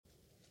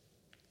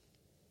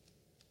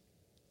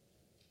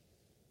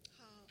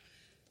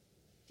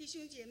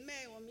兄姐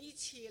妹，我们一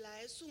起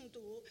来诵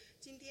读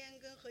今天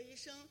跟何医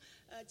生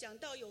讲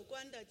道有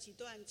关的几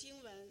段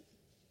经文。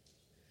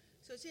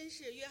首先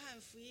是约翰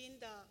福音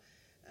的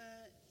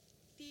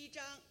第1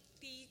章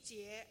第1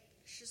节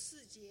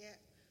14节，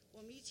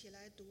我们一起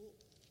来读。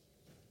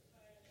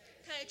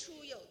太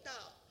初有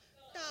道，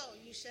道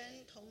与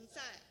神同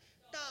在，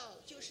道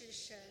就是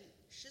神。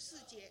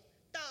14节，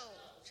道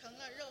成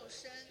了肉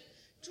身，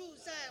住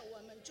在我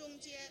们中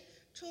间，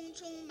充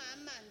充满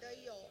满的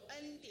有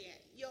恩典，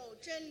有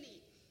真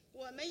理。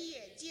我们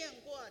也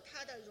见过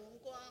他的荣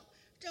光，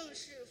正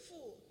是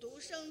父独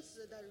生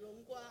子的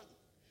荣光。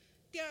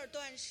第二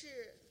段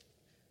是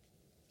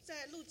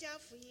在路加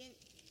福音，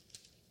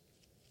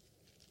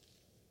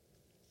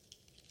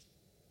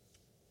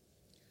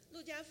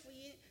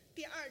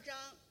第2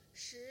章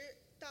10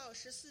到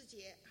14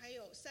节，还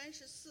有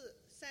34、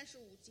35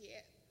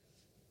节。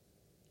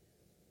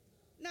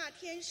那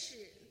天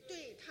使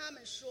对他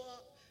们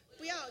说：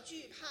不要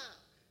惧怕，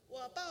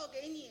我报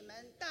给你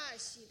们大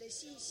喜的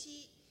信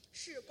息，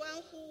是关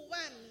乎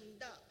万民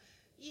的。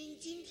因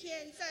今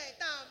天在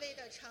大卫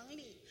的城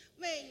里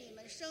为你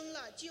们生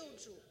了救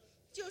主，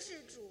就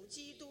是主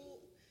基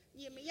督。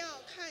你们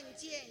要看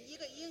见一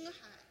个婴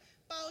孩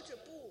包着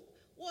布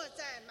卧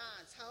在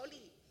马槽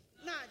里，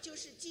那就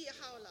是记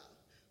号了。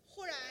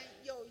忽然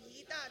有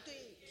一大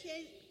队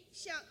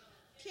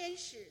天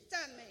使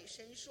赞美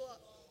神说：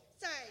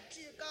在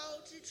至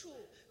高之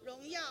处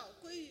荣耀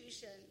归于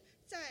神，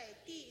在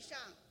地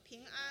上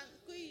平安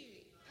归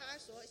于他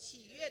所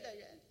喜悦的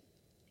人。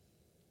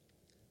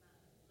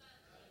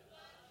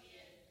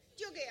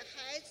就给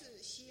孩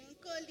子行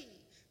割礼，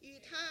与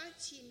他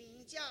起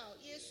名叫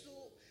耶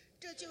稣，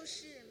这就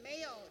是没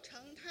有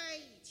成胎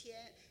以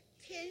前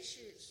天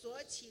使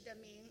所起的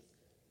名。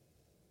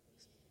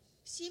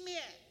西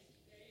面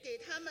给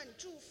他们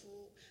祝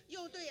福，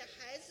又对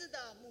孩子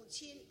的母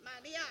亲玛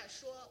利亚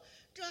说：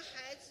这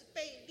孩子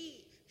被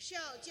立，是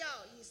要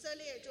叫以色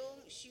列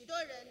中许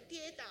多人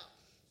跌倒，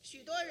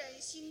许多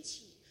人兴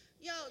起，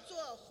要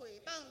做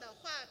毁谤的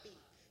画饼，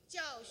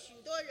叫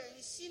许多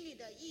人心里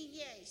的意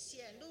念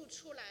显露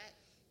出来，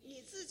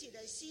你自己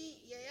的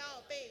心也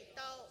要被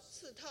刀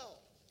刺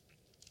透。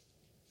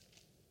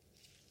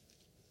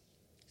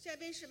下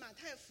边是马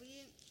太福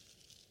音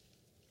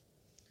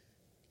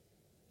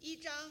1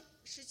章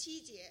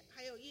17节，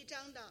还有1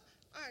章的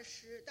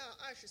20到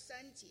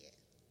23节。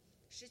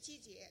17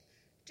节，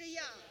这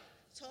样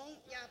从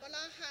亚伯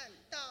拉罕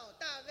到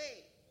大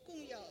卫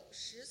共有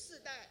14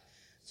代，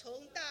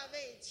从大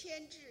卫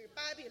迁至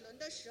巴比伦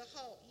的时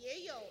候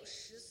也有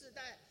14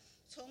代，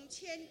从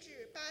迁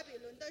至巴比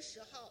伦的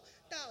时候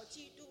到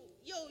基督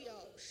又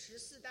有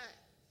14代。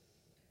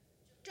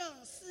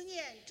正思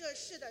念这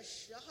事的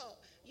时候，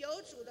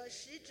有主的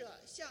使者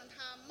向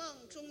他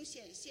梦中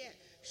显现，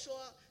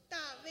说：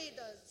大卫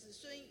的子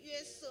孙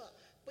约瑟，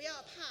不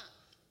要怕，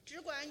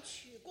只管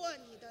娶过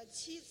你的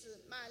妻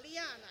子玛利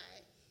亚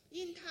来，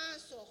因她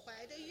所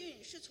怀的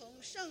孕是从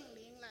圣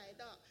灵来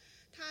的。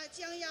他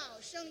将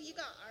要生一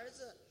个儿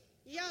子，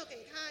也要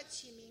给他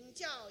起名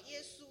叫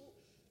耶稣，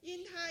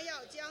因他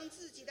要将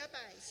自己的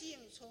百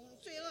姓从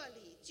罪恶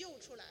里救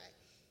出来。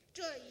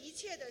这一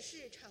切的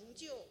事成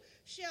就，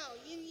是要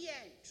应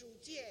验主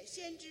借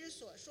先知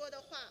所说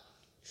的话，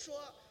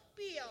说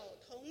必有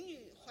童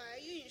女怀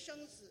孕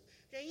生子，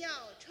人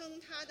要称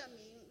他的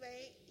名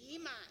为以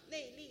马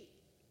内利。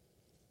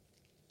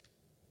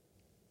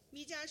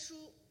弥迦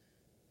书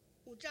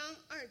5章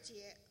2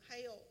节还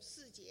有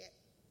4节。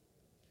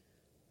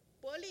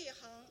伯利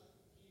恒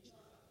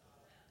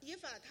以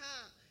法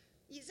他，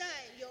你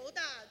在犹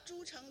大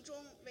诸城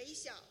中为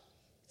小，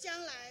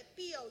将来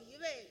必有一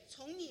位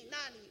从你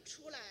那里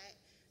出来，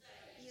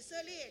以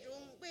色列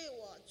中为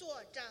我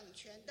做掌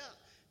权的，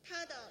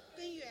他的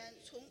根源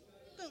从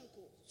亘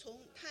古，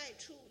从太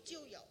初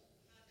就有。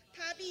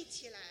他必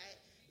起来，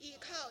依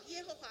靠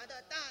耶和华的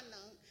大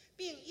能，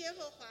并耶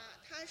和华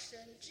他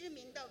神之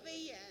名的威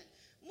严，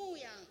牧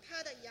养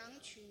他的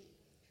羊群。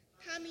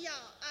他们要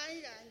安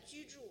然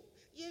居住，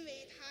因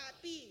为他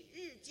必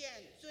日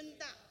渐尊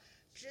大，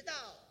直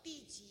到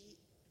地极。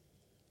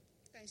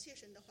感谢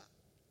神的话。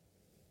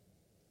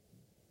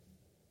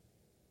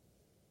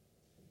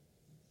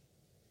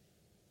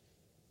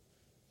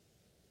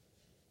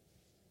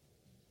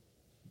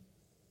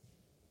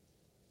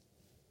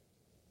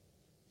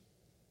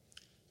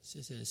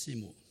谢谢师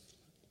母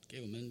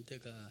给我们这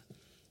个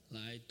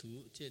来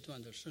读这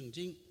段的圣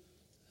经。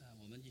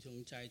我们一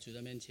同在主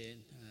的面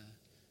前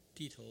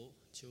低头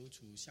求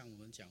主向我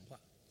们讲话。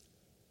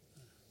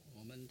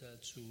我们的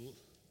主，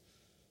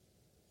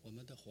我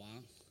们的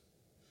王，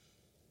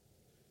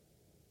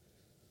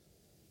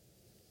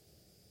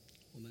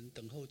我们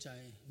等候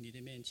在你的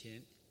面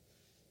前，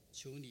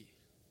求你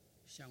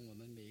向我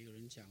们每一个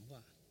人讲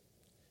话。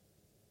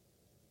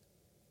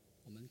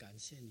我们感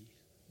谢你，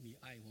你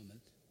爱我们，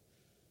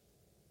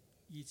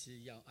一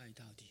直要爱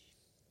到底。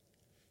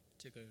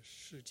这个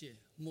世界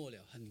末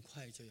了很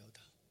快就要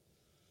到，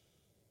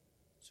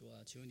主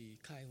啊，求你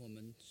开我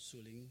们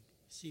属灵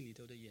心里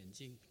头的眼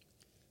睛，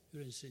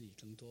认识你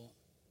更多。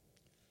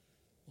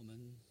我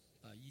们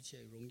把一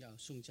切荣耀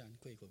颂赞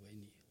归给为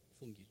你，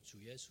奉以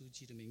主耶稣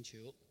基督的名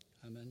求，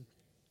阿们。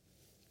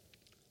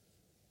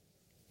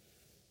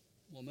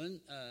我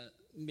们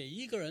每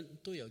一个人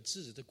都有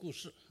自己的故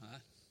事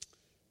啊，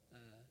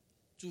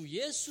主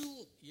耶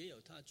稣也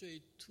有他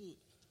最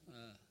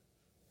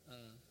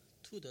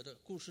突得的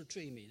故事，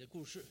最美的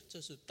故事，这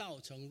是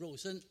道成肉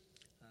身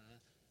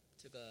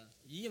这个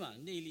以马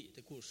内利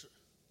的故事。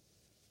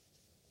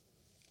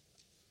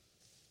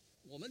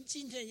我们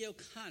今天要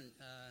看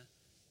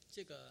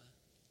这个，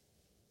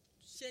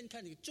先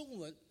看这个中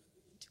文，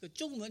这个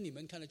中文你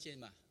们看得见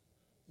吗？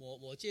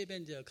我这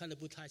边就看得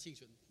不太清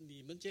楚，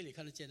你们这里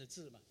看得见的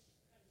字吗？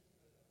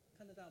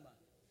看得到吗？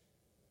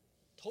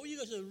头一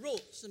个是肉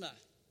是吗？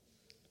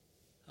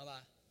好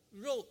吧，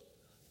肉，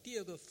第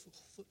二个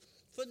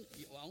分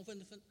王分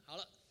的分，好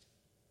了，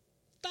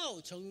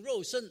道成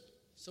肉身，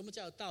什么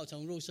叫道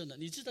成肉身呢？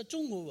你知道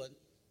中国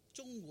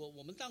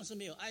我们当时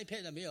没有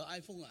iPad 没有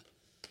iPhone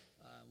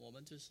我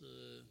们就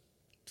是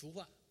图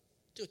画，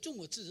这个中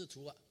国字是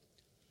图画。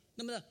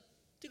那么呢，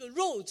这个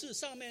肉字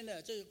上面呢，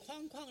这个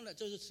框框呢，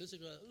就是指这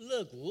个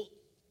肋骨。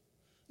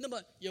那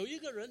么有一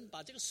个人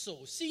把这个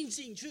手伸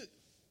进去，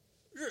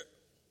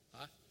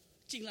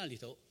进那里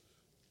头，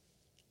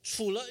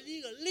取了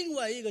另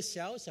外一个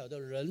小小的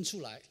人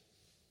出来。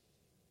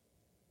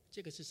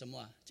这个是什么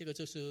啊？这个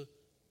就是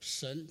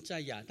神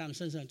在亚当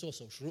身上做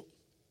手术，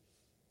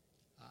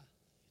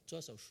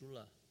做手术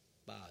了，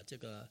把这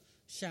个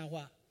夏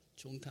娃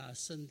从他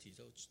身体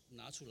中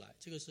拿出来。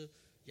这个是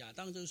亚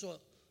当就说，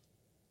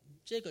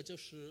这个就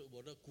是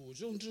我的骨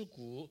中之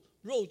骨，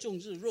肉中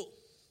之肉。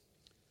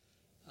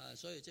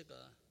所以这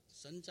个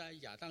神在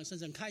亚当身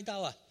上开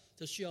刀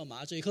就需要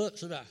麻醉科，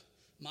是吧？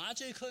麻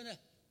醉科呢，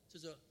就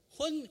是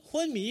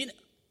昏迷了。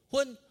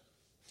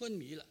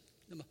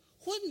那么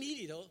昏迷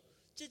里头，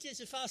这件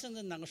事发生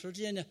在哪个时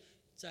间呢？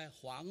在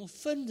黄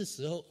昏的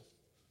时候，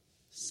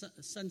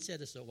剩下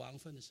的时候，黄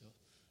昏的时候。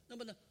那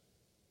么呢，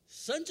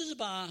神就是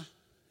把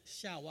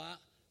夏娃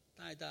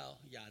带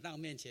到亚当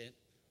面前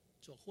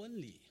做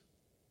婚礼，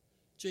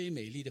最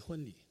美丽的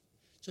婚礼。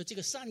所以这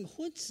个3个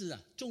婚字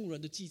众人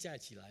都记载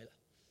起来了，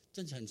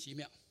真是很奇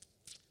妙。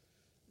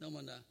那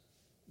么呢，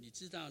你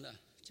知道呢，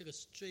这个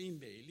是最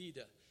美丽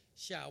的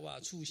夏娃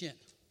出现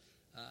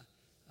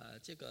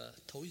这个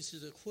头一次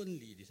的婚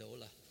礼里头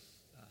了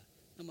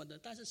那么呢，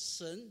但是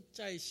神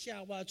在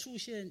夏娃出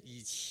现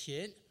以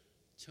前，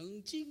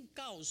曾经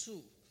告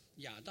诉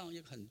亚当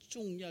一个很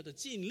重要的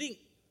禁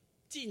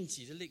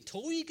忌的令。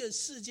头一个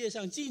世界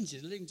上禁忌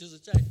的令，就是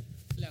在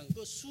2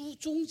个书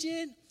中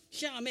间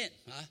下面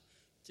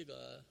这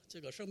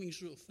个生命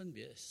树分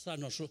别3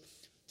种树，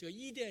这个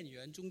伊甸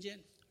园中间，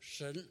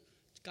神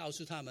告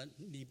诉他们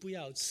你不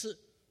要吃，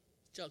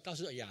就告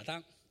诉亚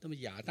当。那么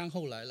亚当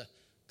后来了，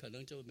可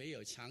能就没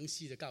有详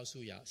细的告诉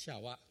夏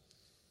娃，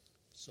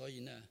所以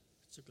呢，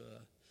这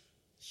个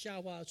夏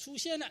娃出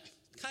现了，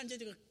看见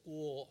这个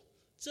果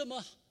这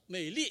么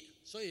美丽，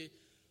所以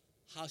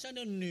好像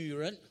那女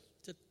人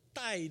就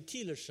代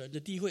替了神的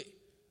地位。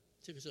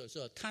这个时候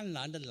是贪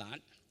婪的婪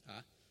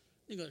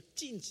那个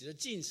禁止的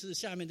禁是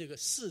下面这个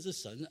是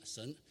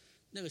神，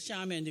那个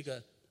下面这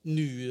个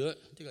女人，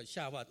这个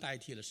夏娃代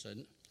替了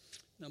神。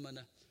那么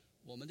呢，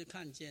我们就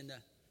看见呢，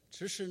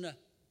其实呢，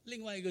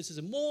另外一个就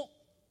是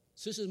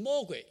其实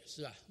魔鬼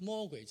是吧？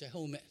魔鬼在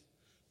后面，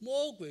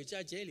魔鬼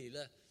在这里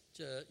呢，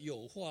这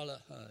诱惑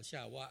了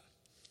夏娃。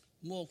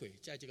魔鬼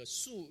在这个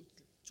树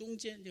中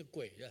间，这个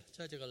鬼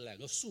在这个2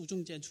个树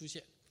中间出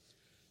现，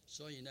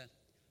所以呢，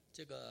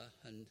这个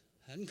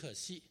很可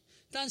惜。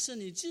但是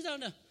你知道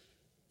呢，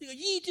那个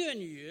伊甸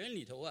园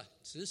里头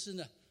其实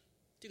呢，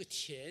这个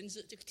田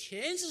字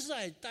是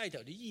在代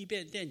表的伊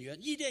甸园。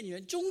伊甸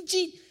园中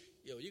间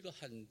有一个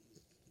很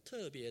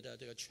特别的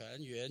这个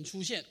泉源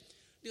出现，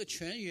那个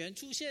泉源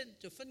出现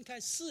就分开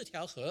4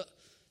条河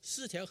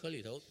，4条河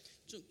里头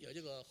就有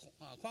这个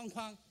框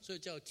框，所以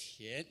叫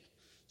田。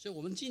所以我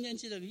们今天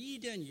记得伊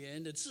甸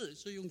园的字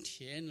是用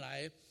田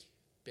来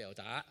表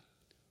达。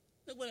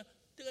那么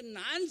这个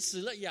男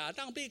子了，亚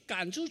当被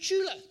赶出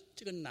去了，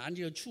这个男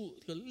就出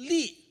这个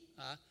力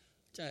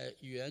在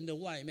园的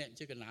外面，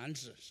这个男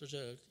子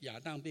是亚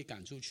当被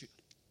赶出去。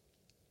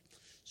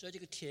所以这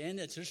个田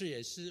呢，其实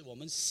也是我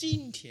们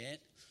心田。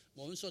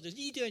我们说的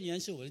伊甸园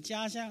是我的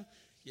家乡，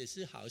也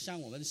是好像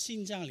我们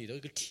心脏里的一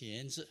个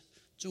田字。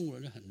中国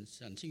人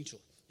很清楚，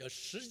有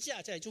10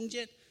架在中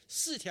间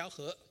，4条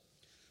河。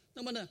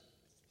那么呢，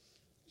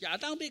亚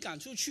当被赶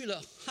出去了，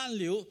汗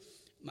流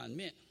满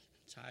面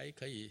才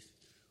可以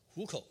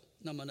糊口。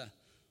那么呢，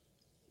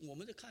我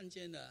们就看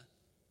见呢，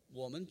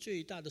我们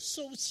最大的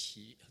收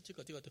起这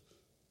个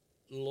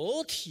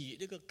裸体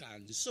这个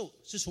感受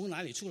是从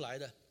哪里出来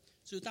的？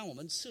就是当我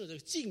们吃了这个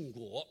禁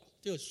果，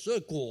这个所有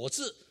果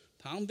子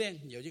旁边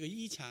有这个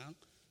衣裳，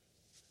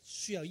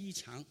需要衣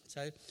裳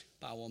才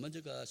把我们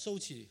这个收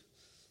起。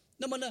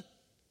那么呢，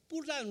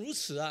不但如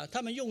此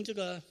他们用这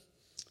个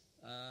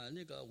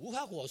那个无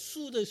花果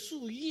树的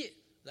树叶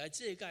来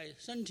遮盖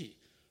身体。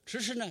其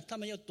实呢，他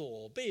们要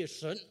躲避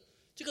神。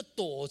这个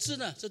躲字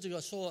呢，这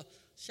个说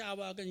夏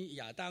娃跟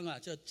亚当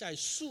就在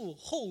树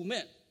后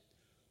面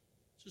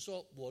是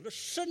说我的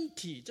身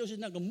体就是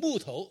那个木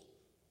头，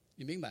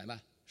你明白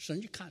吗？神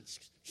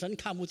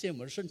看不见我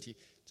们的身体，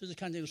就是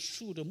看这个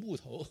树的木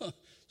头，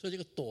所以这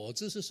个朵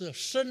子是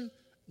生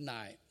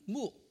乃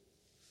木，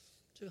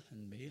这个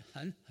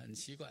很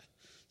奇怪，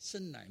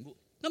生乃木。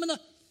那么呢，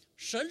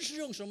神是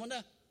用什么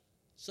呢？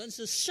神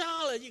是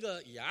杀了一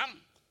个羊，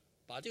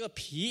把这个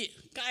皮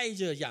盖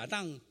着亚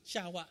当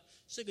夏娃。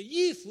这个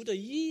衣服的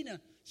衣呢，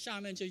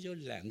下面就有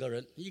2个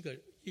人，一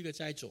个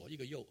在左，一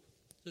个右，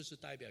这是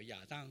代表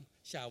亚当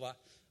夏娃。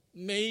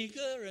每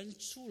个人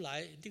出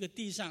来这个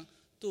地上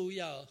都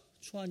要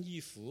穿衣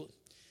服，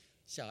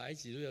小孩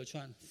子都要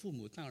穿，父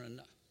母当然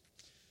了。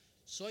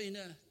所以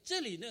呢，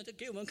这里呢就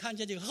给我们看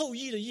见这个后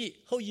裔的义。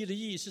后裔的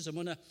义是什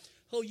么呢？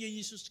后裔的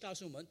义是告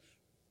诉我们，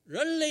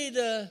人类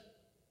的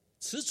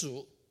始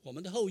祖，我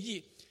们的后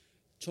裔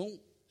从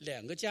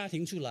2个家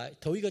庭出来，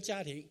头一个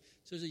家庭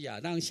就是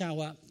亚当夏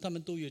娃，他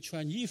们都有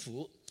穿衣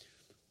服。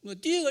那么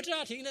第2个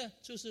家庭呢，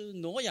就是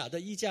挪亚的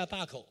一家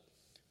8口。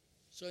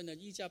所以呢，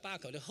一家8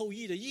口的后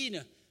裔的义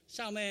呢，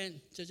上面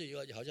这就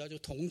有好像就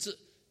同字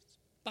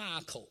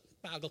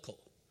8个口。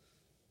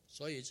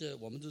所以这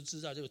我们都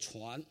知道这个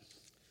船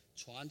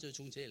就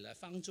从这里来，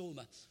方舟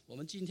嘛。我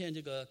们今天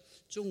这个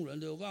中国人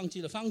都忘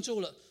记了方舟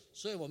了，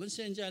所以我们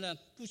现在呢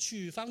不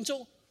去方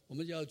舟，我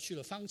们就要去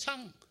了方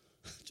舱，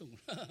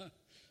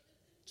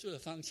去了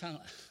方舱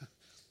了。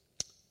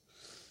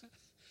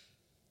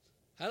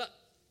好了，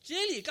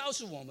这里告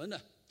诉我们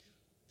呢，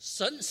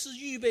神是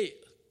预备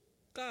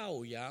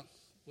羔羊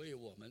为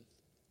我们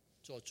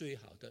做最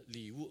好的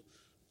礼物。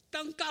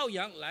当羔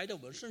羊来到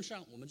我们身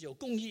上，我们就有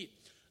公义；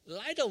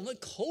来到我们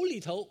口里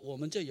头，我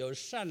们就有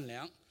善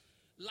良；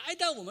来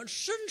到我们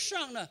身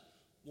上呢，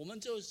我们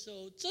就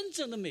有真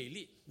正的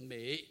美。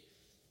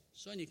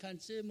所以你看，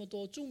这么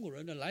多中国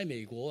人呢来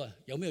美国啊，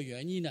有没有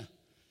原因呢？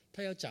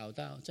他要找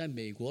到在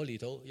美国里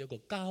头有个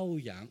羔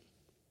羊，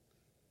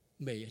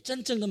美，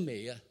真正的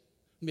美啊，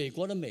美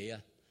国的美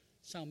啊，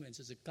上面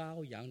就是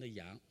羔羊的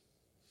羊，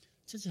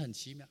这是很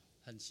奇妙、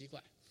很奇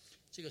怪，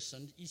这个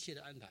神一切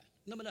的安排。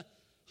那么呢，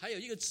还有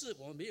一个字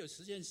我们没有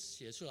时间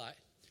写出来，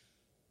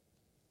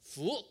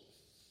福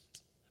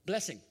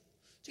blessing。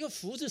 这个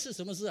福字是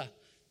什么字啊？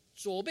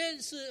左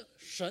边是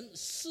神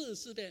4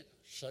字边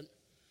神，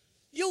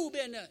右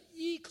边呢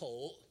一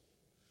口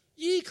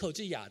就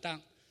是亚当。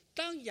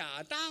当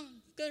亚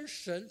当跟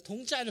神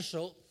同在的时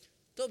候，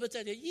都不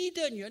在这伊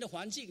甸园的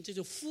环境，这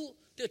就福，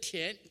这个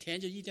田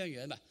就伊甸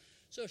园嘛。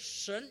所以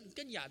神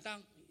跟亚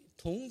当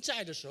同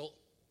在的时候，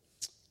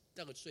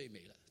那个最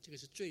美了，这个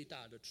是最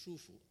大的祝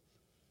福，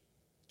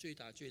最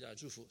大的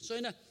祝福。所以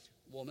呢，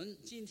我们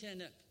今天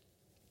呢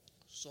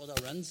说到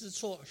人之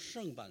错，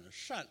圣版的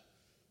善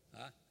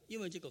啊，因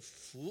为这个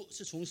福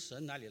是从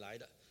神那里来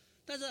的。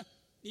但是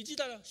你知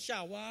道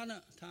夏娃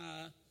呢，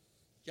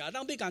亚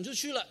当被赶出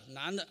去了，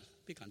男的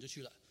被赶出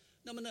去了。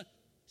那么呢，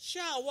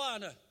夏娃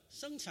呢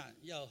生产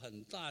要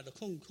很大的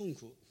痛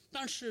苦，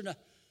但是呢，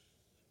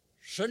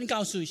神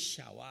告诉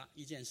夏娃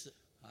一件事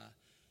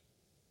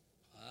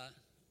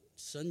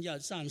神要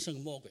战胜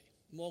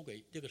魔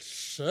鬼这个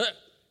蛇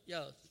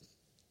要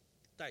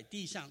在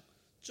地上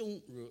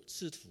终日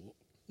吃土。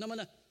那么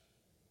呢，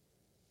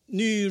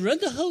女人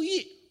的后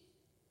裔，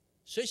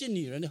谁是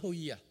女人的后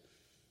裔啊？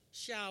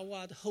夏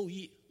娃的后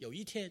裔。有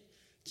一天，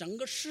整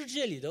个世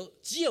界里头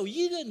只有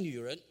一个女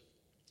人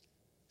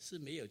是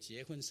没有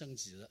结婚生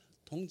子的，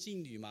童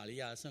贞女玛利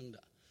亚生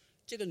的。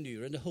这个女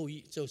人的后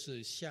裔就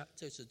是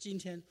今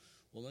天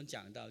我们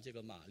讲到这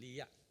个玛利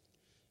亚。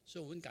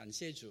所以我们感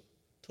谢主，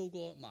透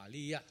过玛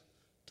利亚，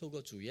透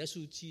过主耶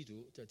稣基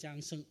督的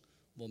降生，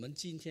我们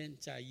今天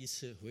再一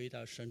次回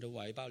到神的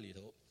怀抱里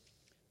头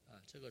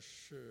这个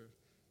是，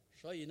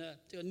所以呢，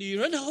这个女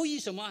人的后裔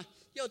什么？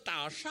要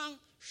打伤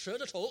蛇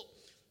的头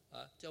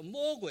叫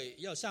魔鬼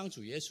要伤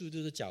主耶稣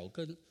的脚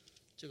跟，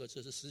这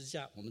是十字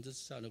架，我们都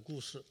知道的故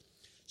事。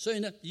所以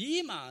呢，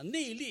以马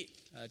内利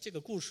这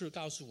个故事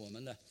告诉我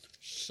们呢，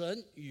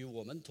神与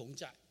我们同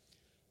在。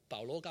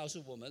保罗告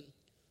诉我们，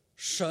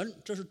神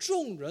这是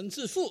众人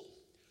之父，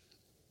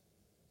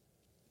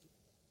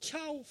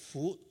超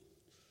乎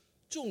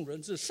众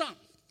人之上，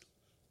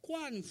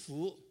冠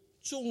服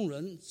众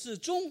人之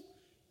中，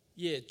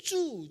也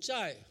住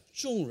在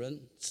众人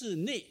之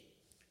内。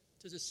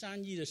这是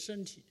三一的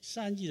身体，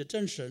三一的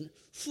真神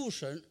父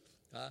神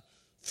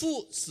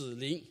父子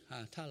灵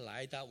他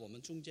来到我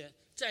们中间，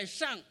在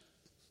上，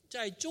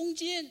在中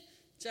间，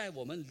在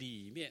我们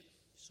里面。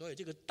所以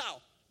这个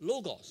道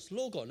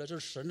logos 呢，就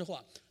是神的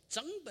话。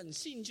整本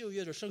新旧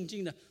约的圣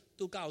经呢，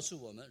都告诉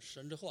我们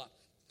神的话。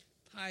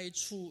太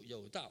初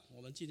有道，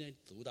我们今天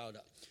读到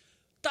的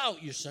道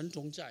与神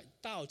同在，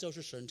道就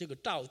是神，这个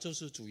道就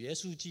是主耶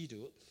稣基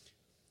督。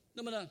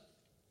那么呢，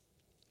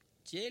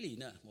这里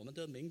呢，我们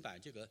都明白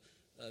这个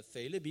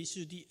腓立比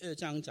书第2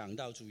章讲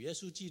到，主耶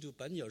稣基督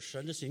本有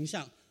神的形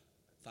象，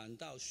反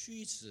倒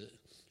虚子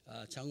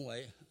成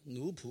为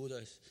奴仆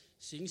的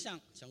形象，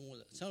成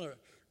了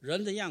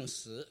人的样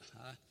式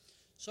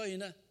所以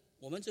呢，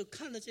我们就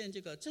看得见这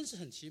个真是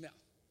很奇妙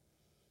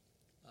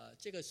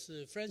这个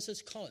是 Francis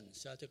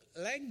Collins 这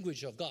个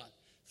Language of God，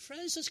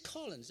 Francis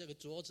Collins 这个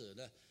作者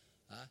呢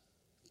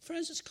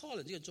，Francis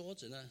Collins 这个作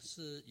者呢，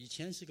是以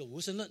前是个无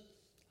神论，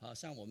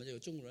像我们这个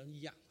中国人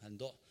一样很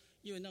多。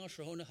因为那个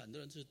时候呢，很多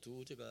人是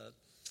读这个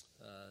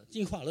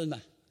进化论嘛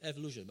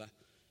 ，evolution 嘛，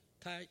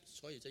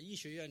所以在医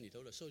学院里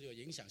头的受这个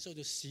影响，受这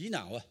个洗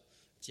脑啊，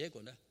结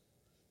果呢，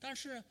但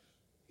是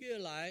越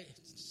来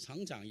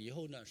成长以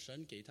后呢，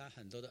神给他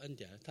很多的恩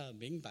典，他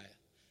明白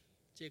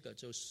这个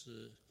就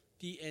是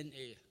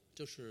DNA，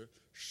 就是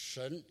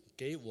神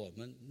给我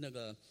们那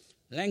个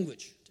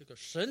language， 这个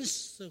神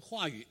是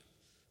话语，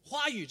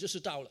话语就是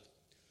道了。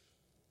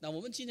那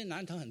我们今天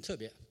南堂很特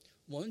别，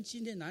我们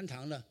今天南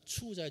堂呢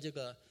处在这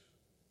个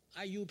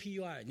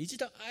IUPUI， 你知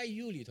道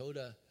IU 里头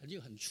的就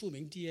很出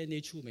名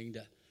DNA 出名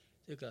的，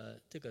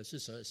这个是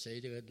谁？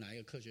这个哪一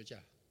个科学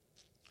家？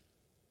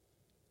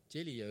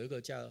这里有一个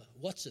叫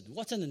Watson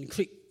and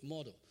Crick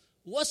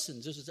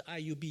model，Watson 就是在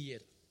IU 毕业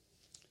的，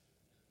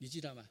你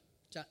知道吗？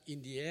在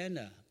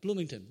Indiana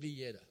Bloomington 毕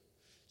业的，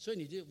所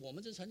以我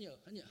们这很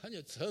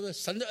有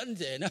神的恩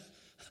典呢。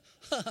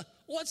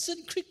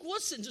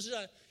Watson就是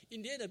在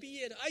Indiana 毕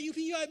业的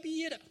 ，IUPUI 毕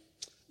业的。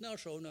那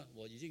时候呢，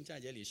我已经在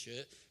这里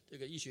学这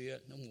个医学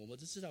院，那么我们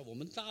都知道，我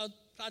们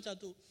大家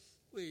都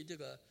为这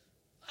个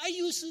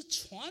IU 是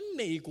全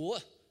美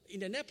国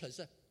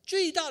Indianapolis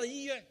最大的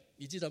医院，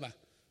你知道吗？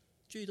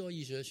最多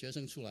医学学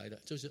生出来的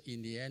就是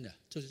Indiana，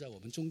 就是在我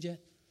们中间。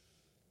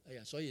哎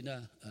呀，所以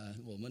呢，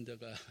我们这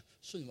个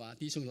顺华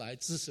弟兄来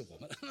支持我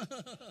们，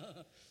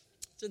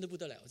真的不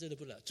得了，真的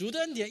不得了，主的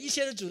恩典，一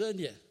切的主的恩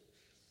典。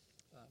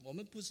我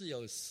们不是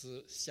有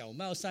小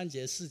帽3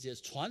节4节，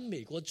全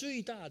美国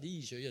最大的医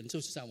学院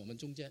就是在我们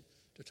中间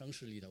的城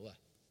市里头啊，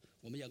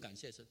我们要感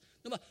谢神。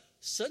那么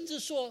神是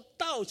说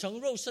道成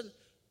肉身，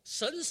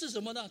神是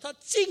什么呢？他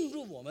进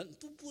入我们，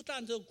不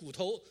但的骨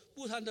头，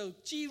不但的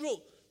肌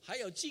肉，还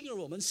有进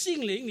入我们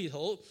心灵里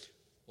头，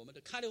我们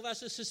的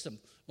cardiovascular system，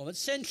 我们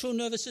central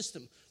nervous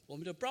system， 我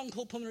们的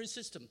bronchopulmonary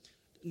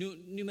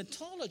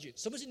system。pneumatology，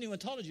 什么是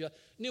pneumatology 啊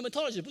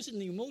 ？pneumatology 不是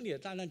pneumonia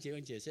单单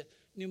解释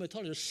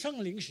 ，pneumatology 是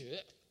圣灵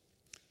学。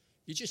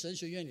你去神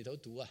学院里头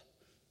读啊，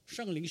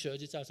圣灵学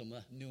就叫什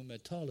么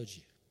pneumatology。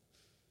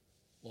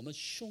我们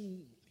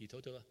胸里头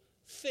的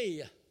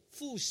肺啊，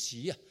呼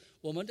吸啊，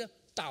我们的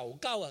祷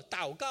告啊，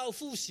祷告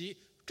呼吸，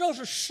都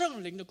是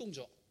圣灵的工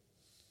作，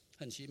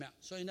很奇妙。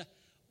所以呢，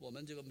我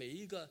们这个每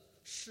一个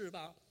细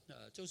胞，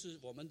就是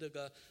我们这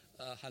个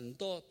很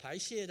多排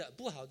泄的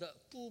不好的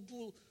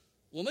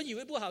我们以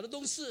为不好的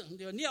东西，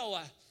这个尿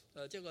啊，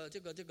这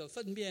个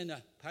粪便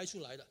呢排出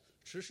来的，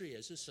其实也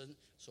是神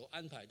所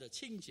安排的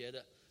清洁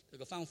的这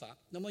个方法。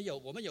那么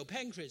我们有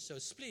pancreas， 有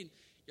spleen，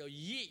 有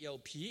胰，有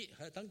脾，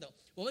还有等等。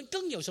我们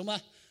更有什么？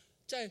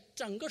在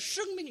整个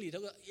生命里头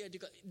的这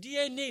个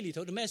DNA 里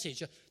头的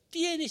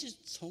message。DNA 是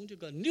从这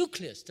个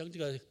nucleus， 从这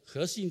个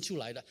核心出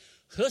来的，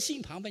核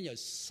心旁边有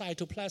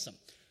cytoplasm，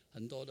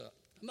 很多的。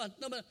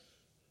那么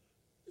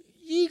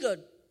一个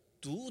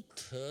独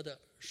特的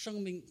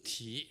生命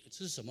体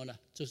是什么呢？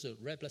就是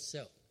red blood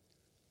cell，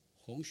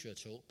 红血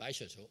球、白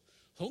血球。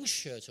红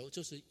血球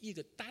就是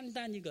单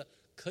单一个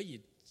可以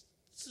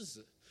致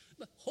死。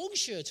那红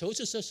血球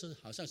就是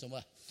好像什么？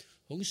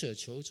红血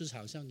球就是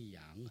好像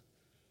羊，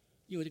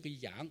因为这个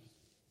羊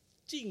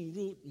进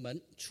入门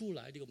出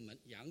来这个门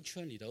羊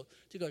圈里头，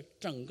这个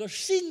整个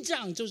心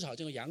脏就是好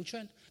像个羊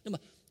圈。那么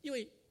因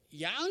为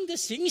羊的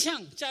形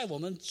象在我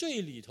们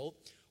最里头，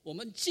我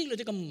们进了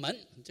这个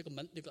门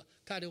那个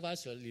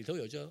cardiovascular 里头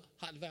有这个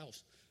heart valves，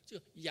 这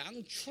个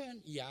羊圈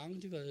羊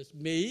这个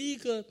每一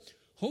个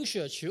红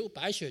血球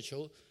白血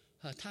球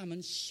它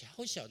们小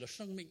小的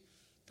生命，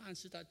但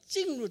是它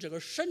进入这个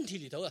身体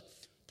里头啊，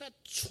它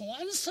全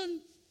身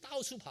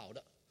到处跑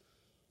的，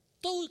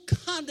都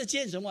看得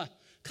见什么？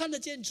看得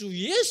见主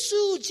耶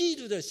稣基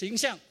督的形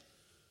象，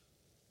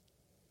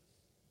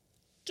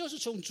就是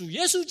从主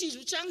耶稣基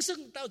督降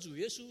生到主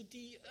耶稣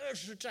第2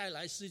次再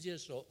来世界的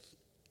时候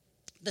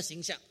的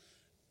形象。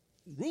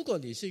如果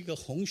你是一个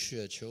红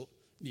血球，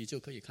你就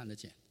可以看得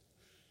见；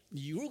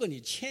如果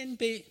你谦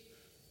卑，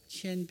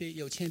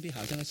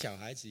好像小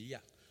孩子一样，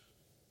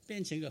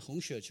变成一个红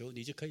血球，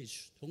你就可以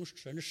从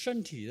神的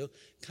身体里头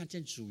看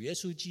见主耶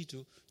稣基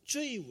督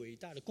最伟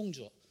大的工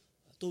作，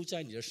都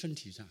在你的身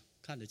体上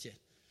看得见。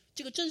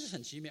这个真是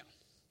很奇妙。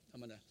那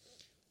么呢，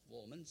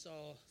我们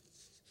照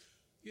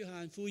约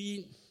翰福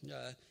音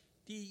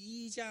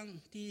第1章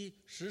第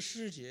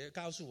14节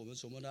告诉我们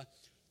什么呢？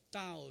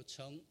道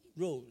成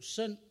肉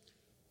身。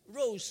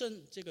肉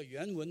身这个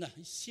原文呢，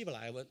希伯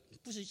来文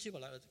不是希伯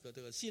来的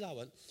这个希腊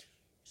文，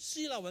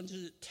希腊文就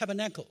是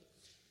tabernacle，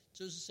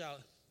 就是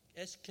叫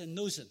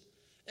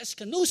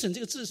eskenosin。eskenosin 这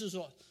个字是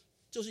说，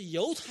就是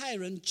犹太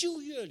人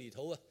旧约里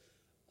头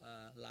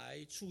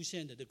来出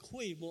现的这个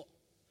会幕。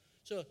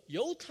所以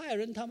犹太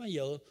人他们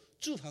有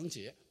住棚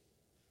节，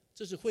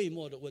这是会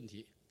幕的问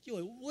题。因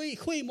为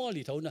会幕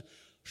里头呢，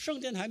圣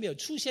殿还没有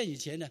出现以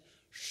前呢，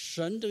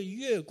神的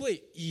约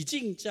柜已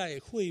经在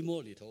会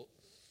幕里头。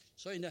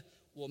所以呢，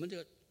我们这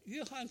个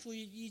约翰福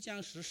音1章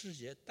14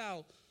节，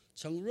道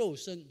成肉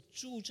身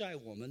住在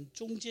我们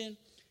中间，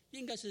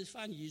应该是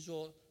翻译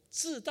说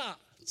自搭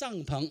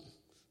帐篷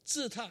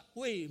自他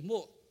为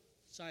末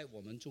在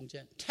我们中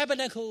间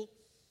 ，tabernacle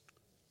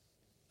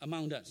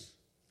among us，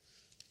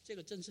 这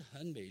个真是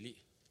很美丽，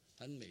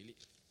很美丽。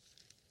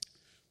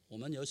我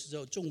们有时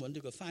候中文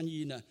这个翻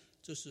译呢，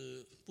就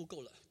是不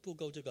够了，不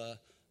够这个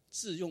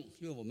字用，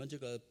因为我们这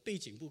个背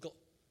景不够。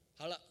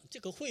好了，这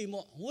个会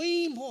幕，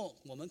微幕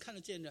我们看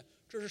得见呢，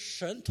这是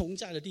神同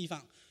在的地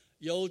方，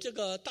有这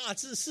个大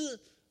祭司，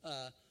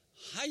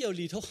还有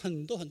里头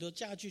很多很多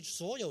家具，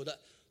所有的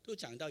都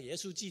讲到耶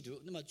稣基督。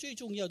那么最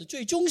重要的、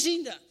最中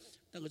心的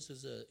那个就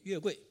是约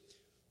柜。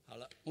好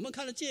了，我们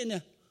看得见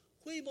呢，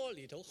会幕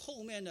里头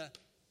后面呢，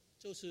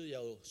就是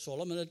有所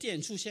罗门的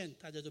殿出现，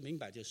大家都明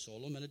白，就所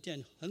罗门的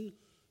殿很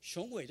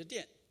雄伟的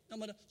殿。那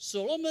么呢，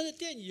所罗门的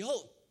殿以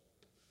后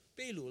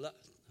被掳了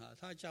啊，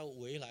他叫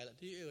回来了。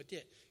第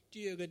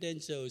二个殿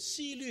就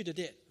西律的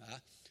殿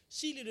啊，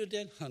西律的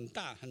殿很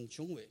大很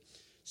雄伟。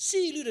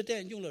西律的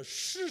殿用了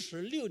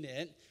46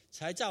年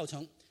才造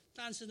成，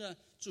但是呢，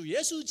主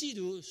耶稣基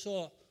督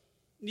说：“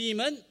你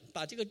们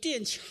把这个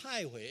殿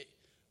拆毁，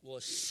我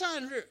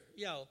3日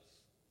要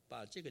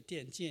把这个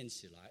殿建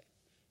起来。”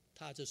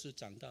他就是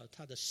讲到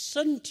他的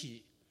身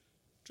体，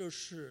就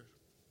是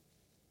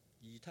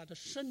以他的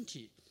身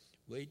体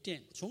为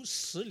殿，从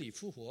死里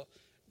复活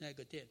那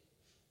个殿。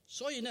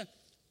所以呢，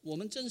我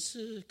们真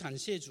是感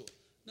谢主。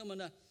那么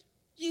呢，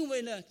因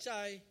为呢，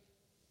在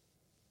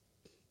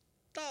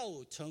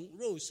道成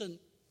肉身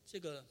这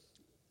个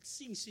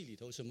信息里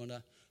头，什么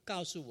呢？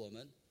告诉我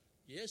们，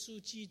耶稣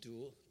基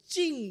督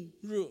进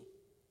入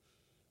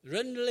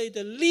人类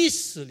的历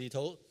史里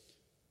头，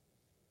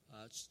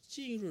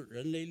进入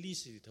人类历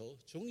史里头，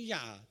从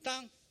亚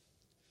当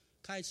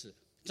开始，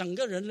整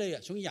个人类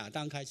从亚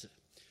当开始。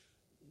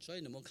所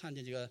以你们看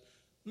见这个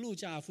路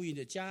加福音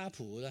的家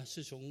谱呢，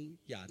是从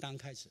亚当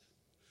开始。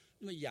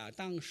那么亚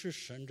当是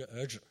神的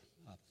儿子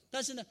啊，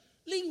但是呢，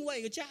另外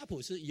一个家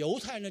谱是犹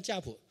太人的家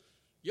谱。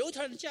犹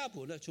太人的家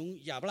谱呢，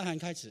从亚伯拉罕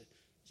开始，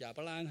亚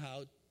伯拉罕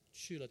还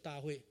去了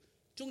大卫，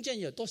中间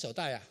有多少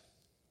代啊？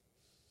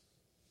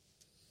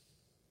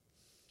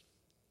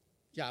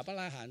亚伯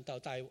拉罕到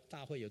大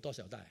卫有多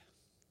少代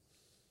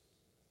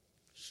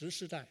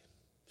？14代。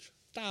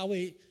大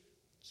卫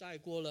再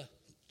过了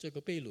这个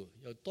被掳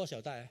有多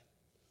少代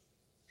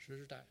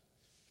？14代。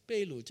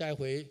被掳再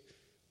回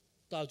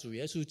到主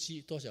耶稣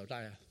基多少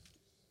代啊？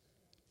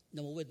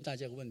那么问大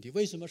家一个问题：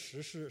为什么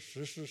实施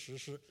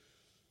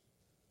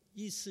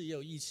一次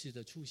又一次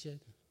的出现？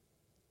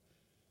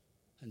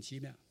很奇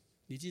妙。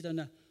你记得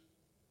呢？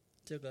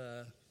这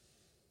个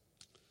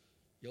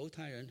犹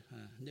太人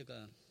啊，那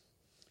个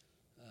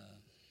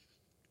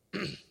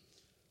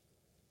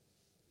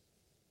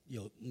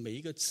有每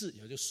一个字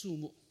有个数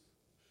目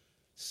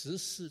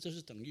，14就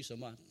是等于什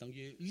么？等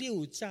于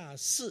6加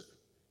4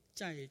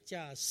再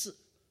加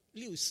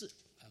4，64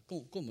啊，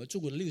跟我们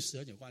中国的60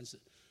很有关系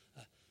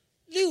啊。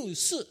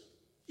64，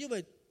因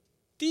为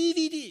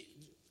DVD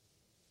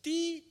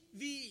D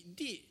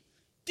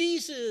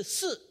是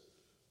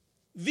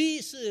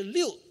4，V 是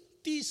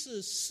6，D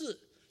是4，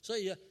所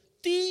以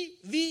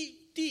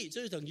DVD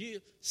就是等于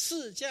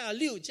4加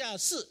6加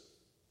4，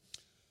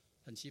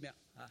很奇妙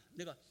啊。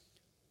那个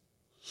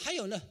还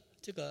有呢，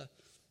这个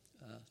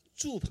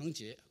住棚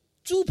节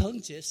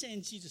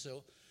献祭的时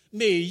候，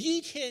每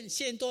一天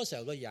献多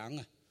少个羊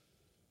啊？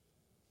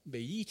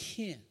每一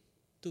天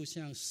都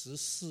像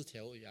14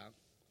条羊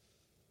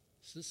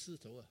，14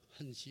头啊，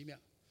很奇妙。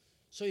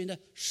所以呢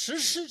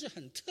，14是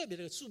很特别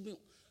的数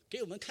目，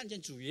给我们看见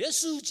主耶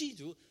稣基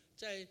督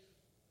在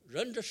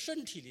人的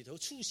身体里头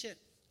出现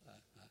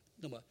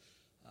那么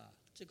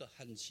这个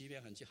很奇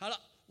妙，很奇妙。好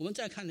了，我们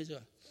再看这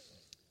个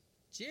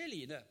节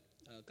里呢，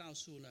告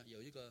诉呢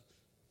有一个，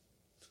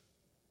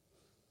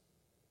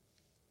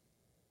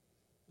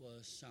我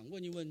想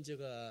问一问这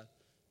个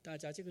大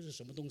家，这个是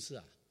什么东西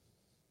啊？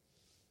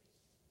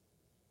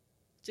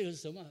这个是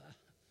什么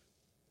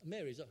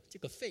？Mary 说这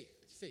个肺。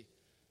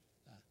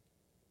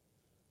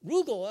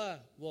如果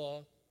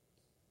我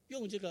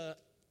用这个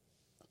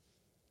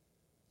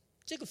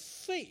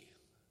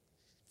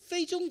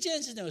肺中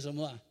间是那个什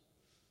么啊？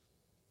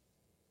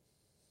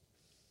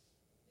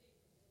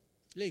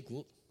肋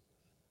骨。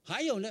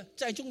还有呢，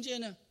在中间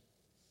呢，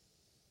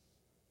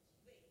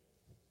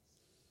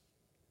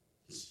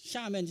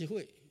下面就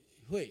会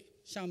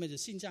下面是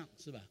心脏，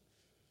是吧？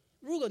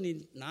如果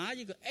你拿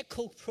一个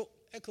Echo Pro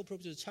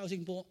就是超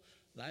声波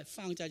来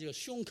放在这个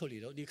胸口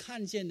里头，你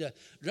看见的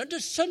人的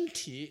身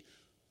体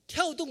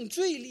跳动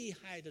最厉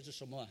害的是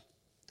什么啊？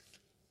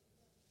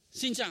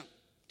心脏。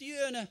第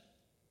二呢，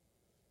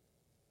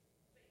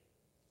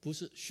不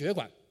是血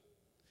管，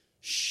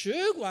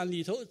血管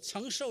里头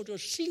承受着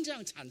心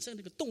脏产生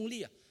这个动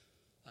力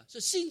这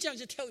心脏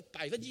是跳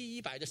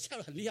100%的，跳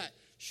得很厉害，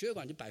血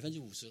管就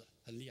50%了，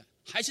很厉害，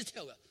还是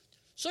跳的。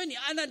所以你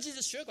按这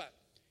个血管，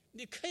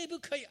你可不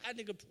可以按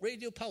那个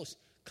radio pulse？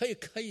 可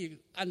以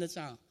按得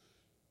上，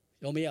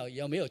有没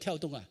有跳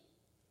动啊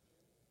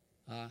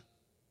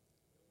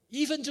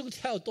？1分钟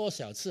跳多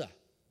少次啊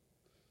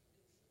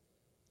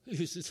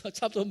？60次，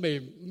差不多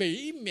每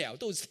一秒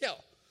都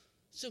跳，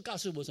就告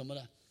诉我什么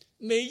呢？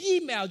每一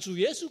秒主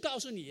耶稣告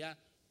诉你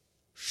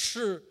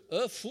死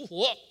而复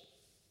活。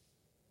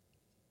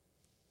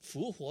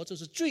复活就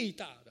是最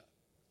大的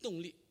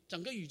动力，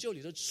整个宇宙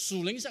里的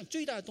属灵上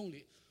最大的动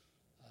力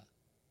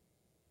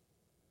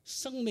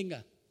生命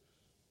啊！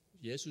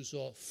耶稣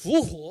说：“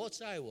复活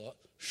在我，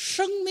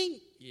生命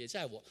也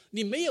在我。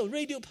你没有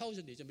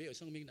radiopulse， 你就没有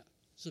生命了，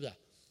是不是？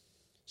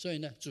所以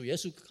呢，主耶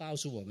稣告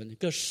诉我们，这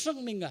个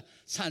生命啊，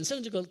产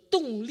生这个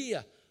动力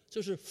啊，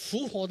就是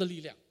复活的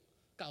力量，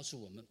告诉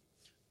我们。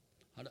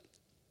好的，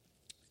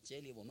这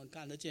里我们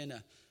看得见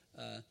呢，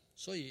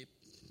所以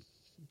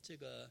这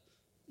个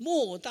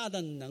莫大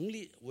的能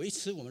力维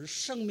持我们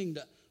生命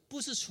的，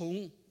不是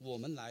从我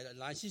们来的，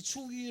乃是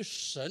出于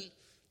神。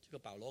这个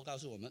保罗告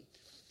诉我们，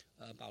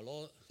保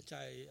罗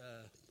在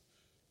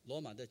罗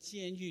马的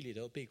监狱里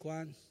头被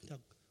关，他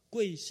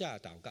跪下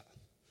祷告，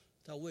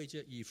他为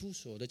这以弗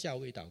所的教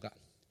会祷告。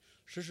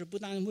其实不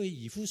但为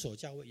以弗所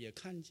教会，也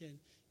看见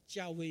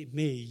教会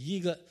每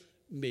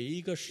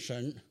一个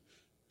神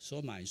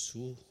所买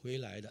赎回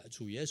来的，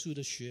主耶稣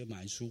的血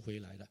买赎回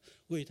来的，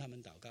为他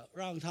们祷告，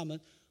让他们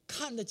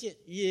看得见，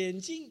眼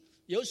睛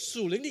有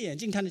属灵的眼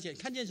睛看得见。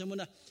看见什么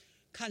呢？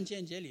看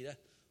见这里的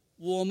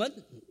我们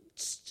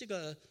这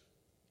个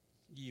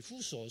以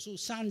弗所书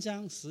3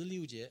章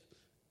16节，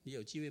你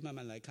有机会慢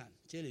慢来看。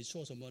这里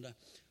说什么呢？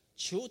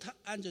求他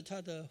按照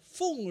他的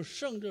丰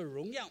盛的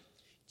荣耀，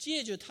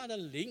借着他的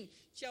灵，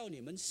叫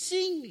你们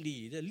心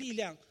里的力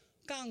量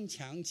刚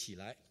强起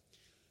来。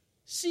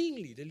心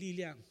里的力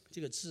量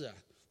这个字啊，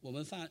我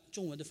们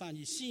中文的翻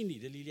译心里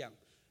的力量，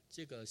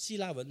这个希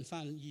腊文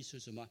翻译是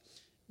什么？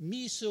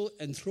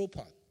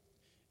 Mesoanthropon。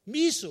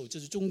 Meso 就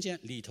是中间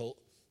里头，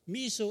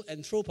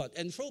 Mesoanthropon，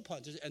 Anthropon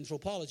就是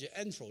anthropology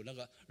anthro 那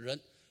个人，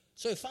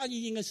所以翻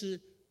译应该是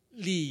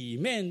里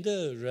面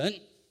的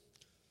人。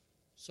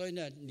所以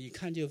呢，你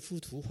看这幅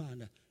图画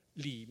呢，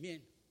里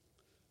面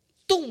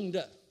动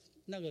的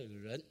那个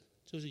人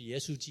就是耶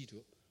稣基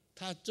督，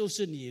他就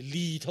是你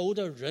里头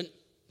的人。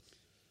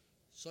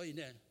所以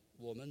呢，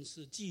我们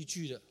是寄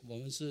居的，我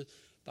们是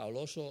保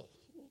罗说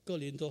哥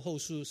林多后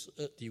书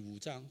第5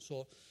章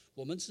说，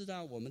我们知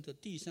道我们的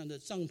地上的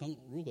帐篷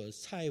如果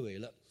拆毁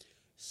了，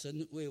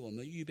神为我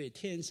们预备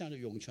天上的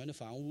永存的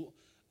房屋。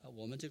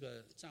我们这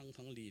个帐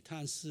篷里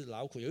叹息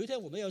劳苦，有一天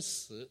我们要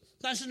死，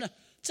但是呢，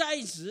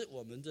在此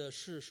我们的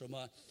是什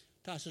么？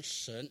他是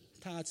神，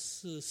他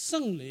是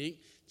圣灵，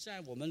在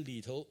我们里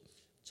头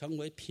成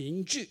为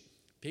凭据。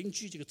凭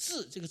据这个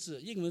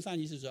字英文翻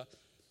译是说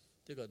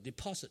这个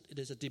deposit， it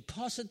is a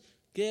deposit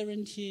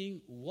guaranteeing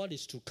what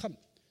is to come，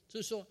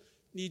 就是说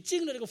你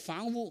进了这个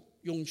房屋，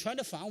永存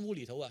的房屋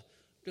里头啊，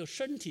这个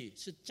身体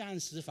是暂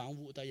时房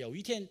屋，但有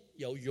一天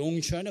有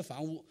永存的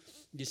房屋。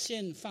你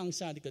先放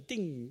下这个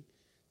定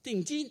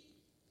金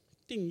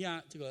定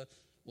押，这个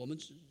我们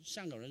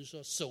香港人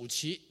说首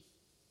期，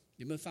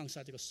你们放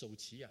下这个首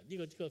期啊，这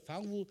个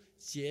房屋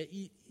结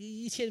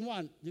1000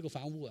万，这个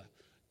房屋啊，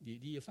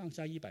你放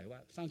下100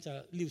万，放下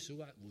60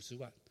万50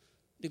万，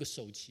那个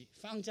首期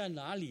放在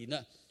哪里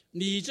呢？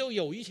你就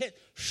有一天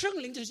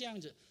圣灵就这样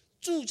子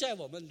住在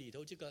我们里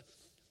头，这个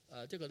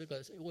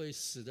为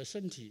死的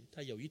身体，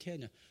它有一天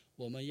呢，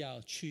我们要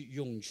去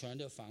永存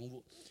的房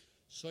屋。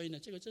所以呢，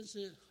这个真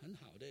是很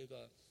好的一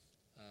个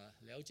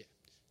了解。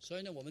所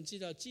以呢，我们知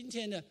道今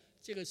天呢，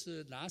这个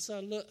是拿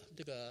撒勒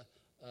这个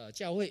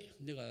教会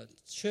那个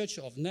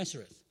Church of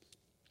Nazareth。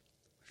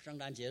圣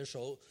诞节的时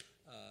候，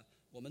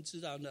我们知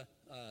道呢，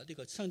这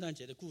个圣诞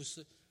节的故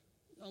事。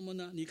那么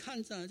呢，你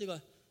看在这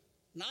个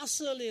拿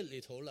撒勒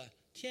里头呢，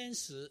天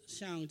使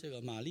向这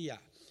个玛利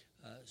亚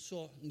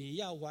说，你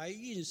要怀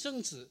孕生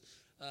子，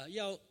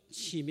要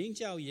起名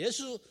叫耶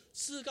稣，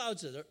至高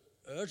者的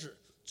儿子，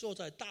坐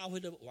在大卫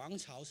的王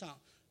朝上，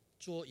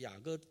做雅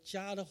各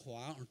家的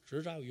王，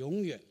直到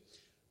永远。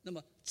那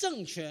么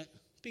政权，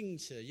并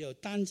且又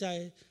担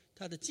在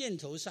他的肩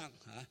头上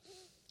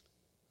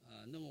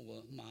那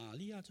么玛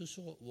利亚就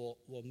说，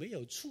我没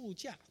有出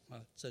嫁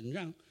怎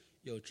样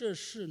有这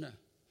事呢？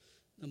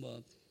那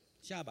么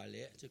加百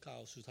列就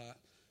告诉他，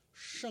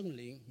圣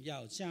灵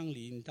要降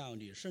临到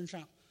你身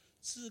上，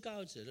至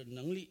高者的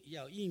能力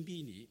要荫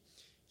庇你，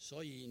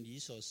所以你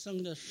所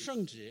生的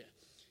圣子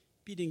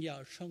必定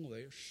要称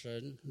为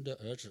神的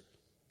儿子。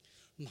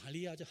玛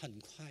利亚就很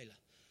快了，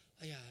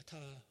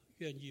她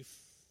愿意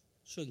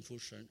顺服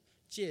神，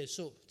接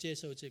受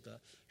这个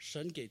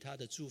神给她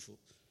的祝福。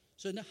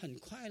所以呢，很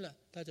快了，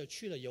她就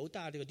去了犹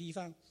大这个地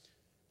方，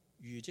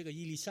与这个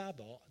伊丽莎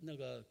白那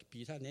个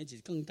比她年纪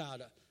更大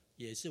的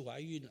也是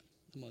怀孕了。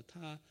那么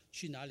她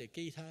去哪里？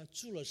给她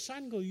住了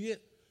3个月，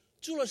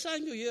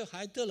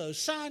还得了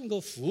3个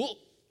福，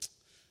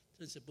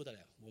真是不得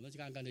了。我们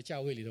刚刚的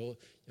教会里头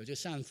有这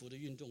善福的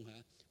运动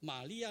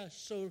玛利亚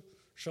受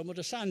什么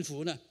的善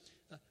福呢？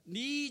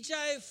你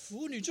在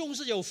妇女中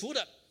是有福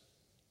的，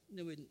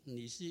因为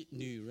你是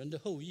女人的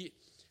后裔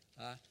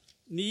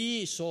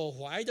你所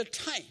怀的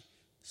胎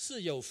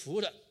是有福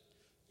的，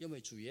因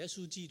为主耶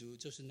稣基督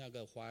就是那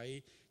个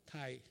怀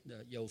胎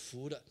的有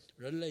福的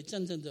人类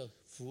真正的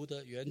福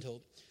的源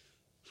头。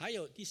还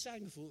有第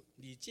3个福，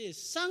你这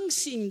伤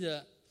心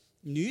的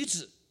女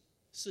子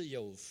是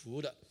有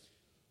福的。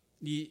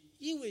你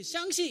因为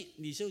相信，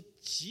你就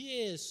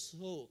接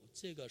受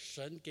这个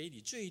神给你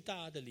最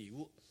大的礼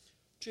物，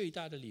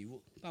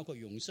包括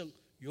永生、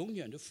永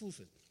远的福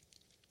分。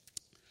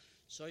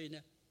所以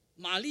呢，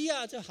玛利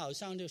亚就好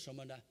像就什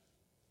么呢？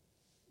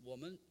我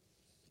们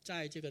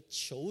在这个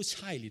球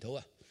赛里头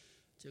啊，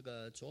这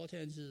个昨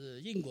天是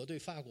英国对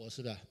法国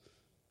是吧？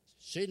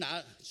谁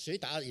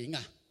打赢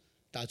啊？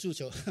打足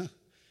球，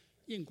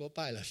英国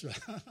败了是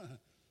吧？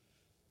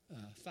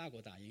法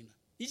国打赢了。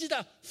你知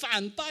道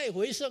反败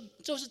为胜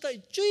就是在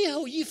最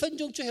后1分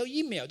钟、最后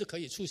1秒都可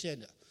以出现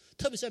的，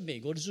特别是在美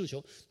国的足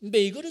球。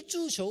美国的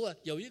足球啊，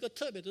有一个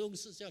特别的东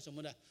西叫什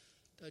么呢？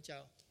它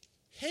叫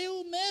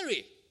Hail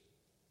Mary，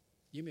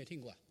 你有没有听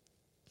过啊？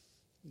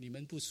你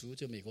们不熟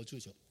就美国足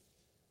球，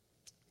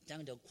这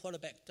样的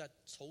quarterback 在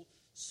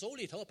手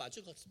里头把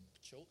这个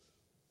球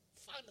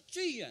放得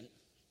最远，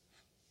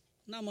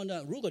那么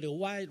呢，如果这个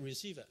wide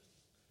receiver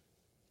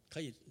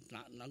可以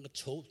拿个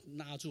球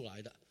拉出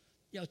来的，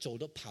要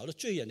跑得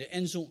最远的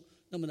end zone，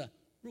 那么呢，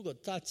如果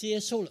他接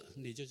受了，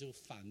你就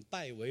反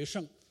败为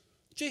胜，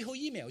最后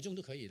1秒钟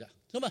都可以的，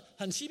那么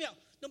很奇妙。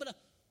那么呢，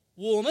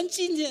我们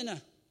今天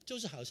呢，就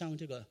是好像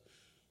这个，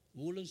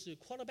无论是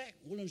quarterback，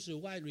 无论是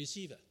wide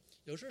receiver，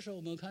 有时候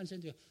我们看见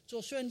这个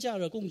做宣教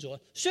的工作，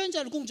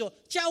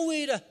教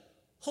会的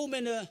后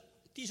面的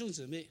弟兄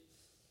姊妹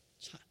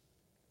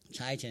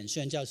差遣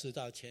宣教士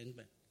到前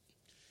面，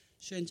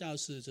宣教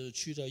士就是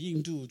去到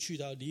印度，去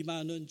到黎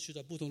巴嫩，去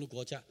到不同的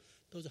国家。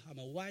都是他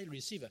们 wide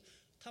receiver，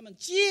 他们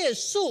接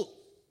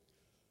受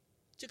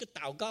这个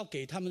祷告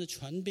给他们的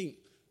传病，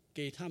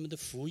给他们的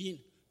福音，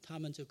他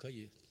们就可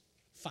以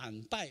反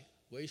败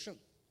为胜，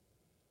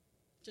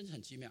真是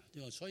很奇妙。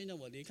所以呢，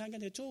你看看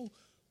这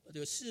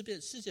个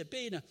世界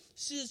杯呢，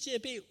世界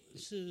杯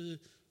是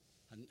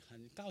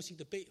很高兴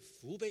的杯，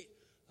福杯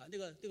啊，那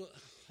个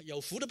有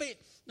福的杯。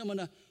那么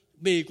呢，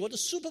美国的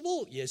Super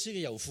Bowl 也是一个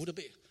有福的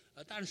杯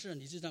但是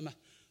你知道吗？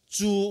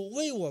主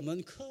为我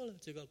们刻了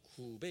这个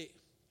苦杯。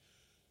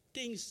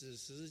钉死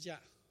十字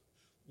架，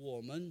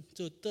我们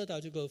就得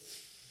到这个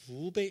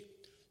福杯，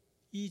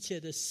一切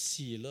的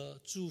喜乐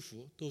祝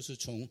福都是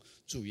从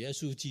主耶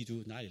稣基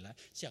督哪里来。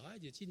小孩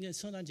子今天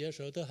圣诞节的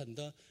时候都很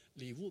多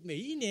礼物，每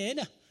一年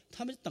呢，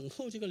他们等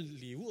候这个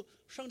礼物，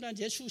圣诞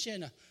节出现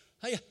了，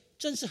哎呀，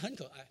真是很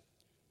可爱。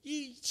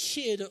一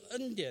切的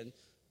恩典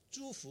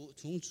祝福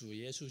从主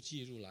耶稣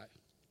基督来。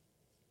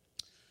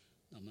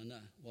那么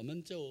呢，我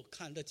们就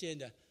看得见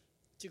的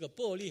这个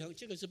伯利恒，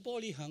这个是伯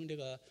利恒这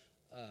个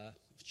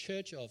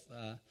Church of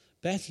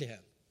Bethlehem，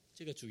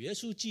 这个主耶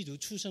稣基督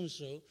出生的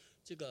时候，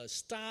这个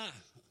star，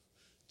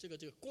 这个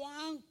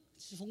光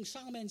是从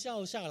上面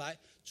照下来，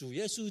主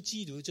耶稣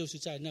基督就是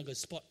在那个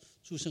spot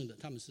出生的，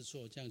他们是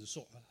说这样子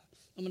说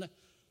那么呢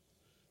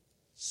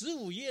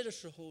，15夜的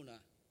时候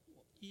呢，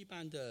一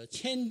般的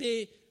谦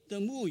卑的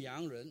牧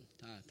羊人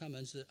他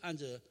们是按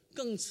着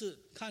更次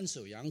看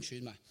守羊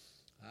群嘛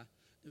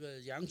这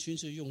个羊群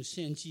是用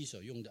献祭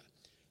所用的。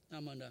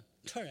那么呢，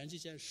突然之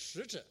间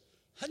使者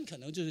很可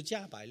能就是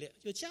加百列，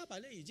就加百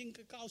列已经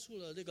告诉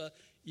了这个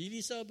以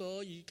利沙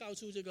伯，也告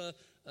诉这个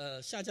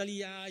撒加利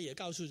亚，也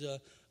告诉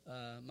着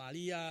玛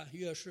利亚、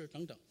约瑟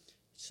等等，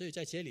所以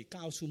在这里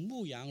告诉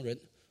牧羊人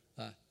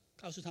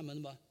告诉他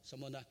们什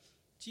么呢？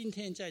今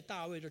天在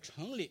大卫的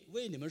城里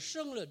为你们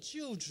生了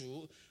救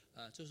主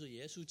就是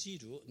耶稣基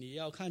督。你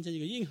要看见这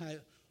个婴孩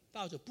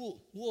抱着布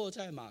卧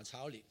在马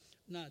槽里，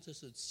那这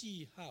是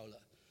记号了。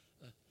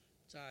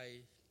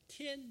在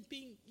天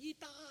兵一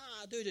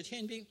大堆的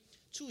天兵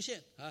出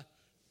现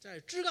在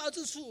至高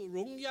之处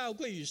荣耀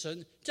归于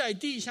神，在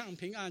地上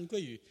平安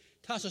归于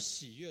他所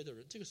喜悦的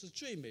人。这个是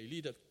最美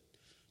丽的。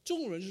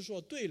众人是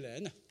说对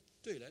联呢，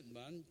对联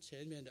蛮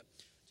前面的。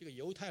这个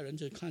犹太人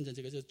就看着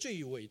这个是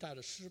最伟大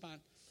的诗班。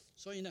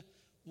所以呢，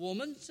我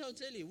们在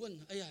这里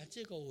问，哎呀，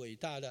这个伟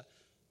大的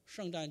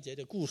圣诞节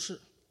的故事，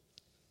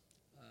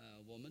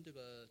我们这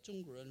个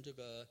中国人这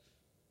个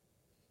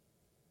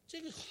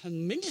很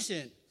明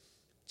显，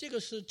这个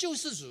是救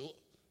世主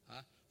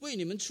为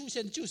你们出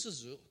现救世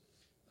主。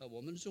我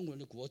们中国人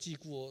的国际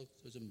国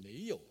就是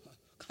没有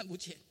看不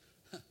见。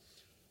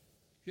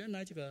原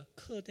来这个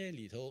客店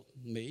里头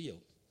没有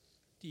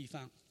地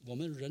方，我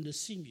们人的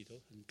心里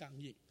头很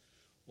刚硬，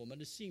我们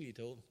的心里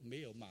头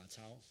没有马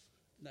槽，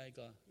那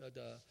个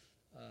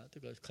这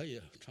个可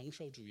以承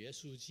受主耶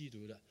稣基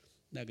督的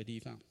那个地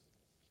方。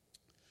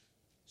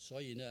所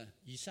以呢，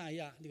以赛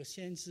亚那个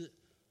先知，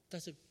但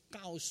是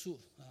告诉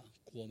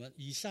我们，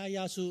以赛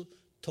亚书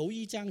头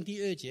1章第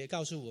2节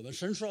告诉我们，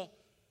神说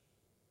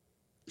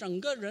整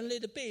个人类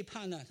的背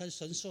叛呢，他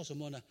神说什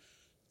么呢？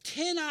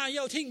天啊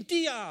要听，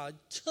地啊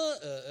侧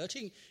耳而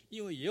听，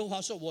因为耶和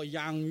华说，我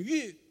养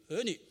育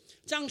儿女，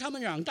将他们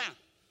养大，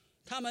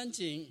他们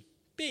竟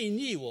背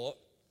逆我。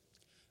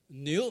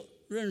牛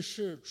认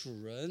识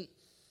主人，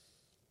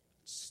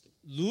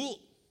驴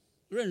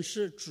认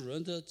识主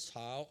人的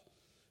槽，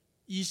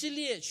以色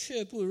列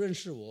却不认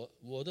识我，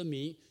我的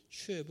名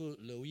却不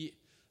留意。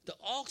The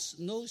ox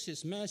knows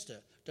his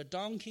master, the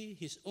donkey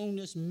his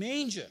owner's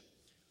manger。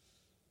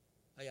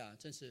 哎呀，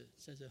真是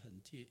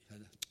很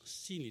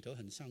心里头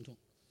很伤痛。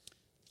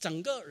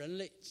整个人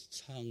类，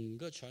整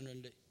个全人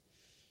类。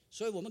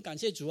所以我们感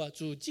谢主啊，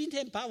主今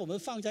天把我们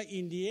放在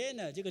印第安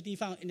纳这个地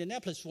方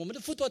Indianapolis， 我们的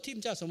football team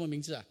叫什么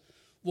名字啊？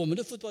我们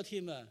的 football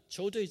team 啊，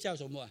球队叫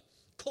什么啊？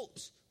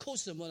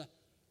 Colts 什么呢？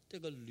这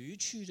个驴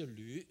去的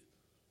驴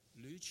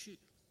去，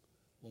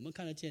我们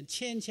看得见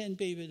千千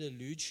倍倍的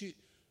驴去，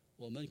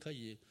我们可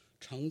以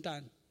承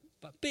担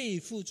背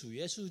负主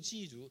耶稣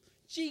基督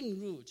进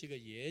入这个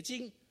耶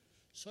境。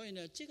所以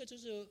呢，这个就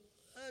是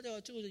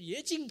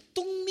耶境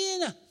东面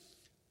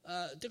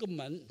呢，这个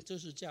门就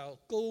是叫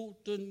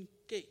Golden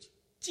Gate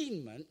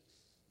进门。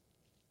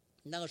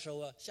那个时候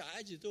啊，小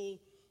孩子都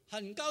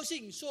很高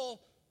兴说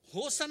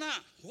活塞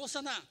纳，活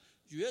塞纳，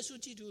耶稣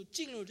基督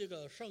进入这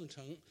个圣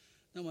城。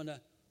那么呢，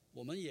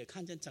我们也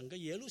看见整个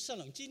耶路撒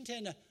冷今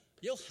天呢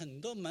有很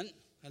多门，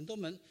很多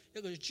门，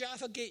一个是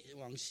Jaffa Gate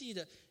往西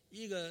的，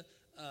一个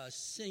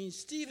Saint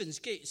Stephen's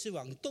Gate 是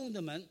往东的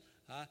门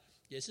啊，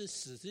也是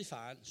史提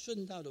反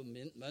顺道的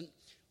门。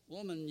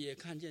我们也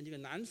看见这个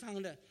南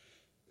方的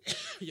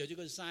有这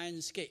个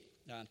Science Gate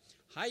啊，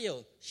还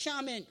有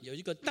下面有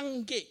一个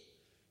灯 Gate。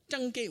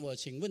灯 Gate 我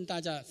请问大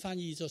家翻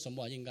译做什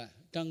么？应该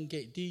灯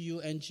Gate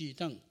D-U-N-G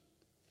灯，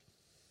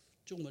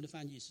中文的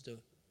翻译是这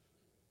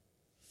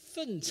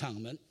粪场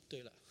门。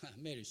对了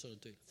，Mary 说的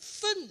对了，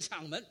粪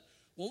场门。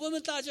我问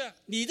问大家，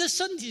你的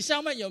身体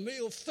上面有没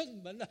有粪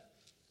门呢？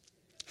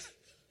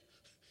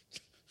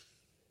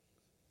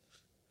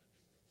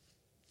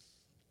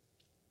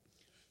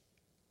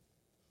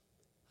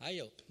还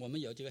有我们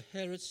有这个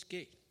Herod's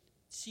Gate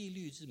西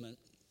律之门，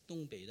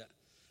东北的，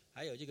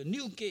还有这个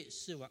New Gate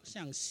是往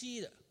向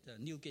西的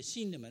New Gate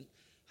新的门，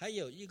还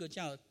有一个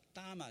叫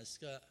大马士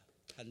革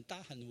很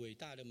大很伟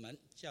大的门，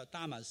叫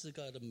大马士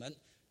革的门，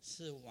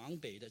是往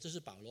北的，这是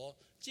保罗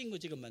经过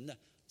这个门呢，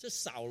这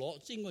扫罗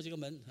经过这个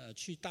门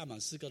去大马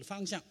士革的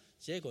方向，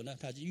结果呢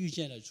他就遇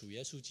见了主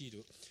耶稣基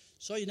督。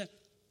所以呢，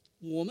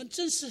我们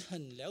真是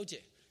很了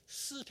解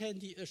诗篇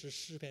第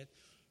24篇，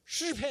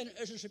诗篇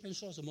24篇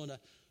说什么呢？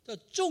这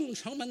众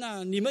城门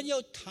啊，你们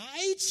要抬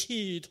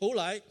起头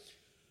来，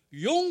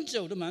永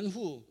久的门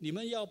户，你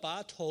们要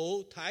把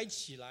头抬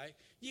起来，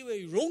因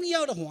为荣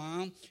耀的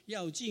王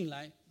要进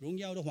来。荣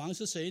耀的王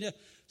是谁呢？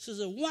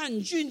是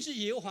万军之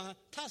耶和华，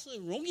他是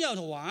荣耀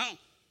的王。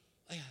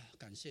哎呀，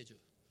感谢主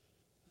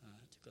啊！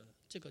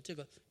这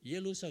个耶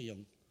路撒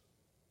冷，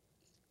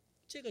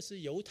这个是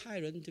犹太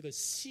人这个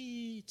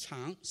西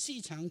长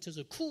就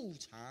是裤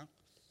长，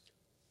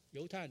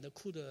犹太人的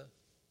裤的，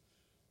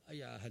哎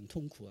呀，很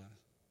痛苦啊。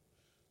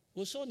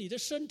我说你的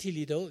身体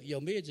里头有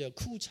没有这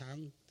裤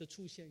长的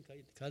出现？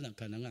可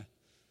能啊，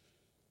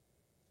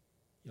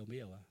有没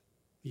有啊？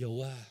有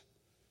啊，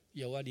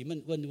有啊！你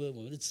们问问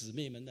我们的姊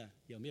妹们呢，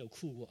有没有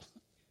哭过？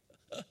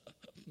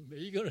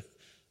每一个人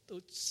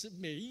都是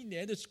每一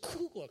年的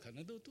哭过，可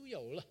能都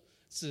有了。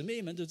姊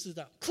妹们都知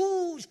道，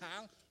哭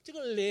长这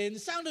个脸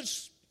上的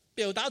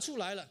表达出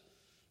来了，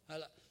好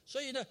了。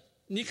所以呢，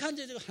你看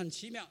见这个很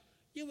奇妙，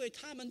因为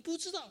他们不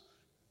知道，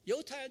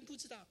犹太人不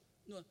知道，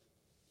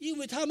因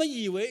为他们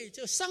以为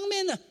这上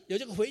面呢有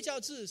这个回教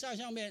制在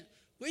上面，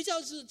回教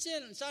制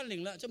占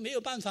领了就没有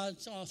办法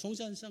重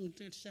生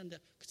这个现在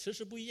其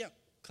实不一样，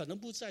可能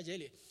不在这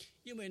里，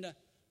因为呢，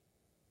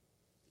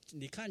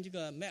你看这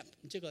个 map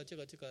这个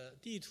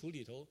地图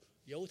里头，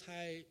犹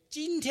太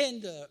今天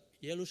的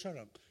耶路撒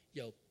冷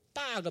有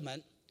8个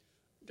门，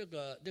这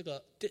个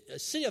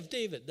City of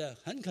David 的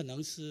很可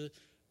能是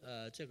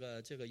这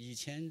个以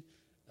前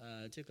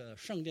这个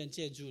圣殿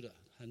建筑的，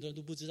很多人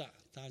都不知道，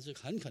但是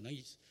很可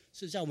能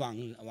是在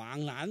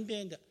往南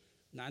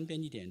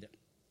边一点的。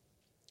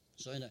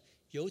所以呢，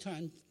犹太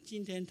人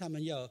今天他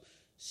们要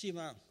希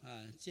望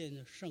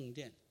建圣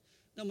殿，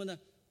那么呢，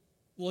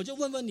我就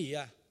问问你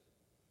啊，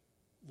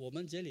我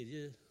们这里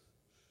的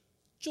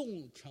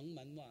众城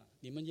门嘛，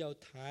你们要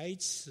抬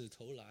起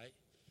头来，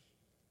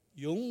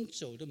永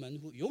久的门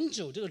户，永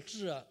久这个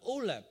字啊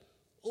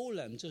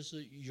 ，Olam 就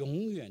是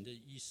永远的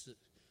意思。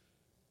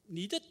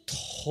你的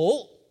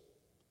头，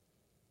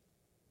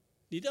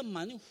你的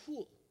门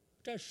户，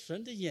在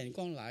神的眼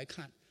光来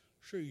看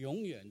是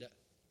永远的。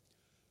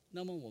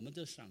那么我们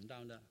就想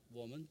到呢，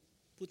我们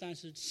不但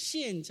是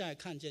现在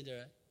看见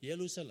的耶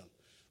路撒冷，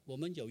我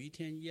们有一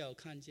天要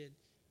看见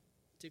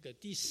这个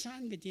第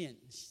3个殿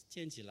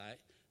建起来，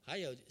还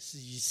有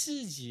以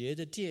斯节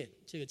的殿，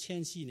这个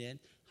1000年，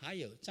还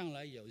有将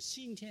来有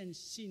新天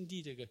新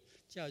地，这个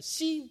叫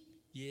新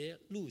耶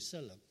路撒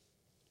冷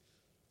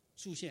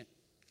出现，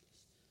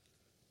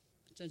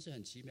真是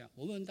很奇妙。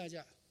我问大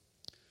家，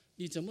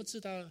你怎么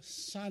知道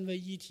3位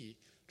一体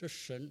这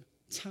神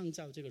创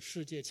造这个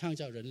世界，创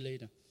造人类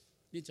呢？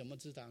你怎么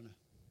知道呢？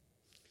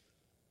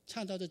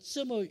创造的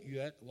这么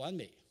完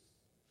美，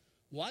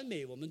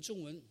我们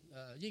中文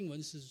英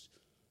文是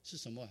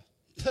什么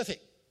 ？perfect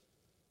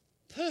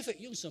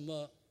用什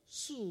么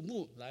数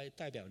目来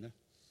代表呢？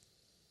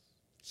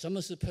什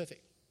么是 perfect？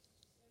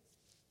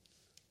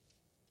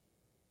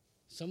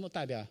 什么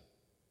代表？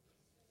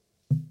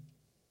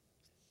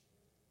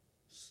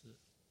是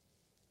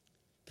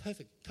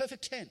perfect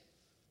 10。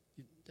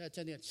在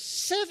这里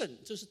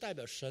 7就是代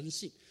表神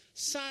性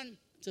，3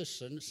这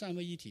神三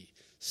位一体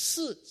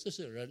，4这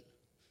是人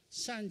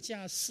，3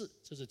加4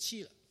就是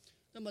7了。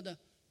那么呢，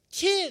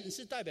天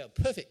是代表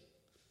perfect。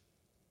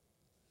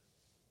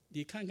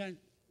你看看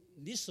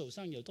你手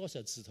上有多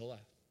少指头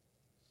啊？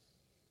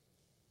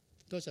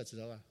多少指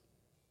头啊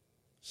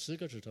？10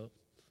个指头。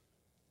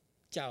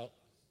脚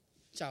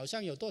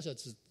上有多少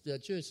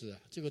戒指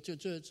啊？这个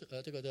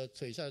的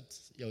腿上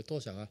有多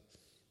少啊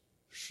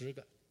？10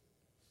个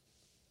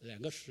，2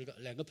个10个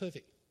，2个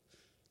perfect。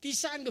第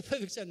3个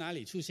perfect 在哪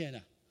里出现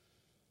呢？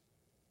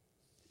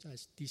在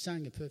第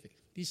3个 perfect，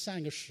 第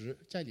3个10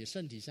在你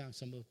身体上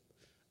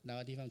哪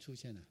个地方出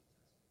现呢？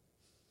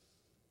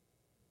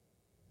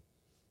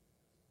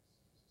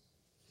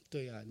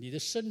对啊，你的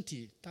身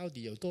体到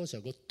底有多少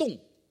个洞？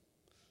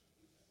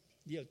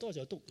你有多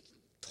少洞？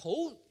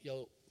头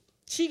有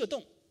7个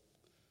洞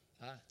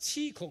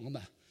，7孔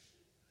嘛，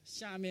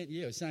下面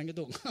也有3个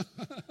洞，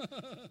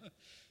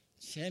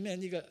前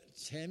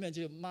面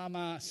就妈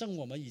妈生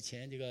我们以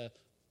前这个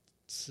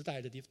时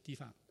代的地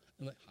方，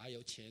那么还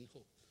有前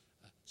后，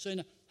所以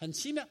呢很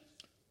奇妙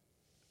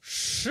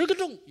，10个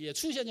洞也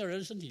出现在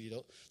人身体里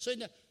头，所以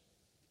呢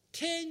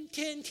天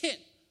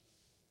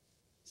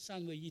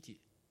三位一体。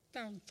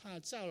当他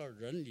造了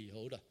人以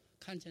后的，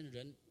看见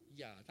人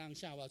亚当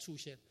夏娃出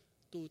现，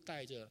都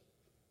带着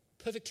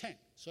perfect ten，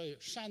 所以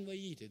三位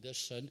一体的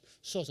神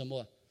说什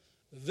么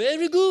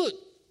 ？Very good，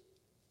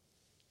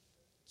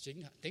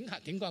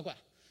 顶呱呱。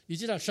你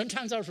知道神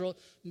创造的时候，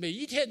每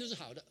一天都是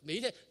好的，每一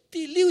天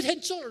第6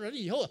天做了人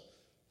以后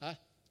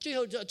最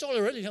后做了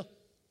人以后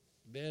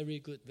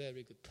 ，very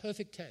good，very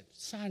good，perfect ten，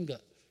 3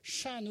个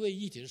三位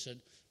一体的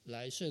神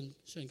来宣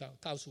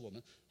告诉我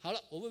们。好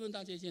了，我问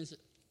大家一件事。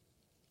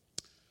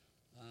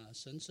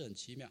神是很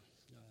奇妙，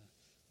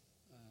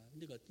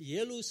那个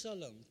耶路撒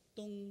冷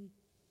东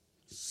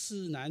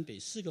西南北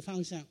4个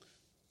方向，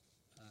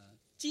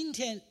今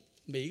天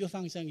每一个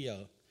方向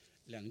有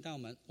2道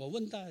门。我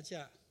问大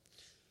家，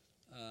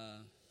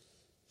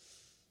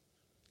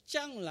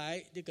将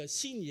来这个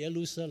新耶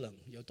路撒冷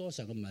有多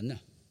少个门呢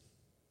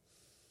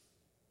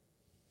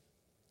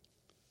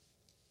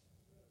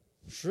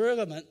？12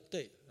个门，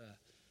对，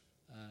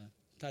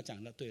他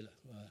讲的对了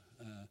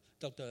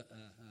，Dr.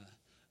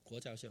 国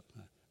教授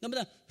那么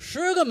呢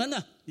，12个门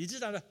呢，你知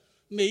道的，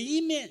每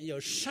一面有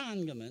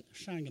3个门，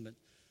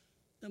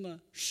那么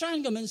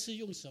3个门是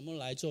用什么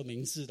来做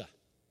名字的？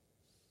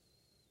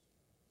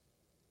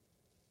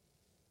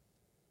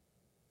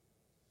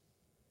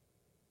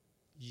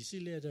以色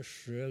列的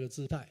12个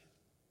支派，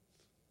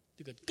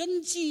这个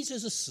根基就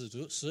是使徒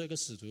，12个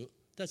使徒，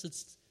但是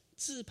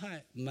支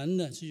派门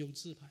呢是用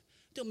支派，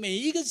就每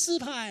一个支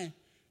派，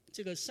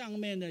这个上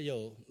面呢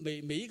有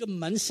每一个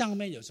门上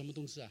面有什么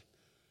东西啊？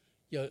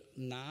有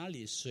哪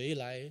里谁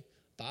来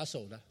把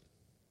守的？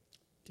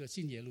这个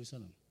新耶路撒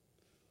冷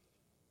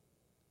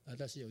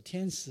但是有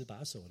天使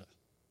把守的，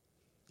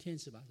天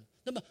使把守。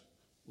那么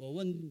我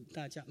问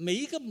大家，每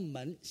一个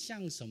门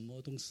像什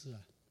么东西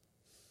啊？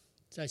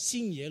在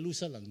新耶路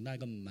撒冷那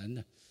个门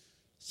呢，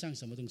像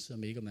什么东西啊？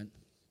每一个门，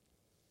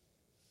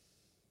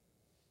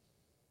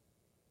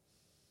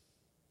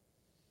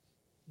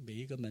每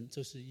一个门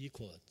就是一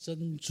颗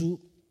珍珠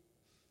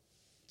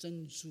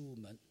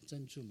门。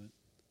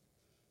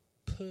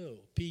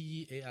Pearl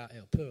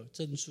P-E-A-R-L Pearl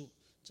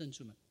珍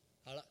珠门。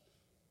好了，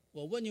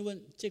我问一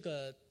问这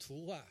个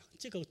图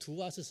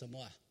画是什么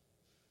啊？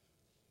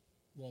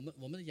我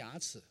们的牙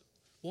齿，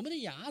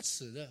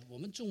呢，我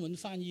们中文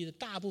翻译的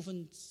大部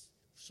分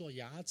说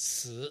牙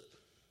齿，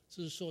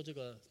就是说这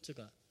个，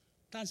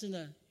但是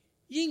呢，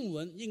英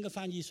文应该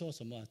翻译说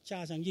什么？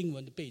加上英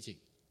文的背景，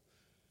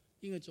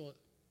应该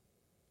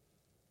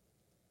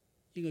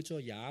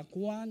做牙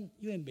冠，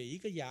因为每一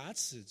个牙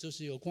齿就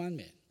是有冠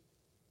冕。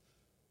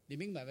你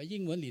明白吗？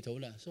英文里头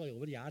呢，所以我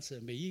们的牙齿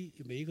每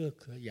一个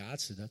牙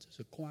齿呢就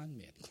是冠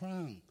冕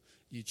crown。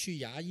你去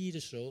牙医的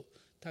时候，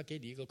他给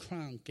你一个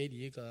crown， 给你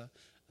一个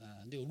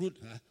那个 root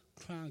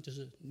crown 就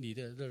是你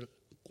的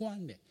冠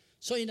冕。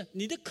所以呢，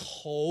你的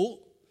口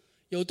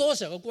有多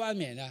少个冠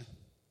冕呢？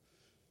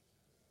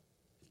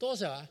多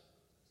少啊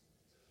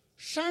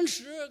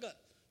？32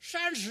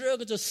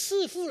个就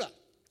4副了。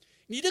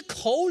你的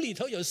口里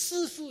头有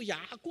4副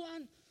牙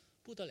冠，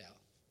不得了，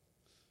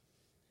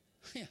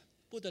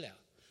不得了。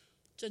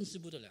真是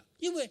不得了，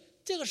因为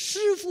这个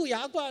4副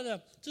牙冠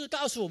呢，就是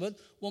告诉我们，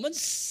我们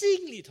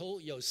心里头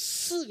有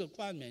4个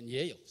冠冕，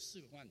也有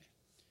4个冠冕。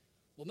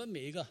我们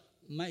每一个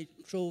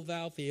mitral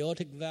valve,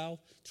 aortic valve,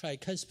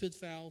 tricuspid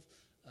valve,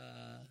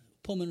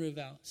 pulmonary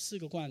valve 4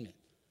个冠冕，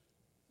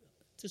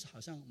就是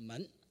好像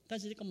门，但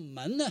是这个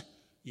门呢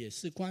也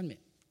是冠冕，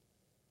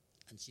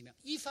很奇妙。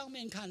一方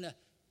面看呢，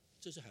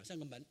就是好像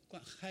个门，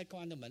开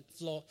关的门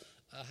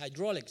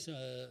hydraulics,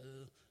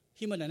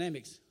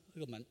 hemodynamics 这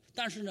个门，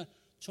但是呢，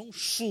从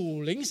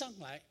属灵上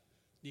来，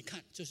你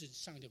看就是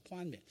上的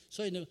冠冕。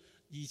所以呢，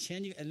以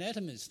前那个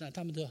anatomists 呢，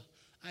他们都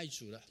爱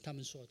主的，他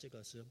们说这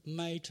个是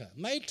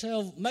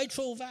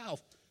mitral valve，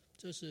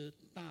 这是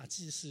大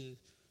祭司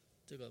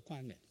这个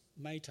冠冕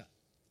mitral，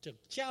 这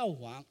教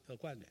皇的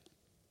冠冕。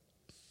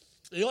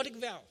aortic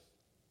valve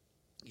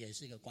也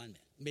是一个冠冕，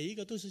每一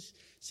个都是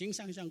形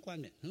象像冠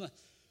冕。那么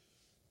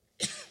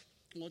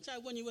我再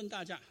问一问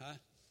大家啊，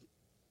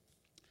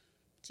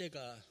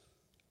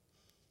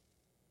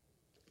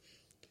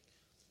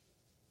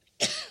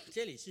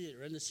这里是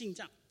人的心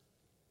脏。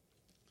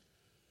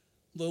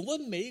我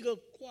问每一个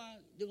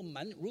这个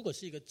门，如果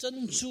是一个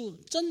珍珠，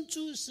珍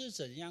珠是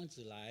怎样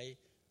子来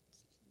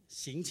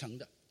形成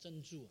的？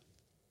珍珠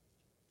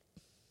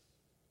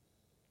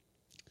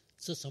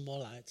是什么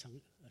来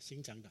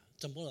形成的？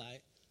怎么来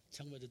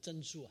成为的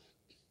珍珠啊？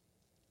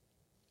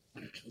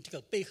这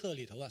个贝壳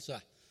里头啊，是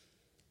吧？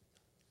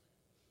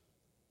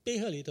贝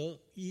壳里头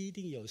一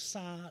定有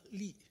沙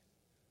粒，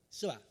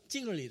是吧？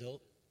进入里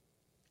头，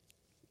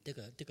这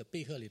个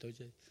贝壳里头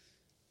就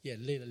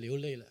眼泪了，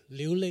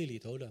流泪里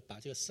头的把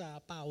这个沙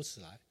包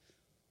起来，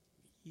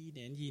一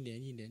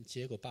年，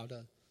结果包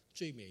到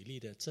最美丽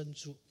的珍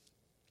珠，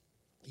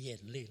眼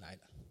泪来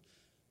了。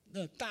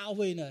那大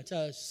卫呢，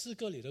在诗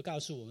歌里头告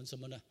诉我们什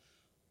么呢？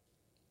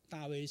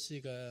大卫是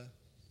一个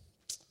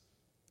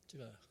这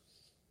个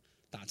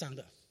打仗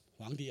的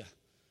皇帝啊，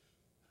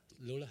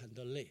流了很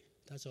多泪。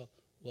他说：“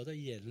我的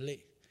眼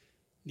泪，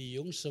你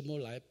用什么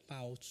来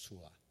包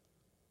住啊？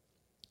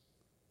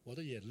我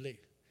的眼泪，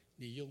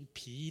你用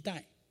皮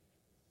带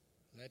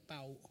来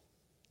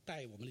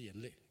带我们的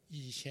眼泪。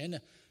以前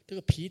呢，这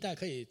个皮带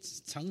可以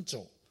长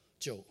久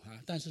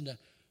啊，但是呢，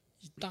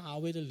大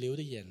卫的流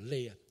的眼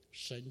泪啊，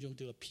神用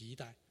这个皮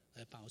带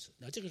来包住。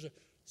那这个是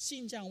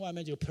心脏外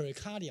面这个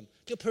pericardium，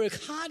 这个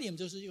pericardium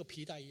就是一个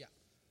皮带一样，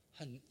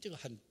很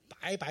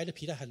白白的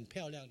皮带，很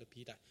漂亮的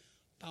皮带，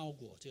包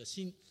裹这个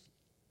心。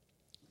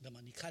那么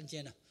你看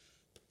见了，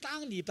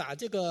当你把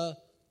这个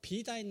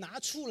皮带拿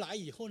出来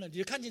以后呢，你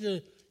就看见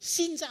这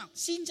心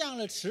脏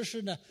的其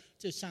实呢，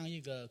就像一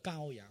个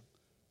羔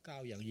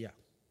羊一样。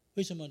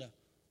为什么呢？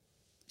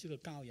这个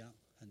羔羊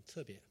很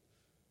特别。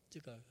这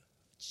个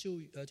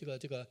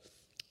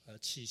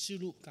启示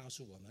录告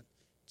诉我们，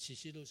启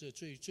示录是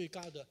最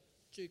高的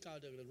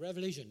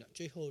revelation 的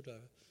最后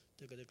的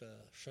这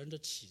个神的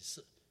启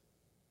示，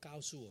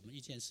告诉我们一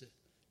件事：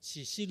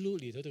启示录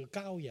里头这个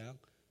羔羊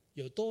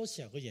有多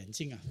少个眼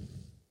睛啊？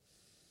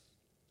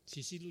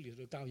启示录里头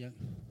的羔羊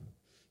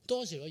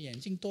多少个眼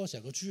睛，多少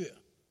个角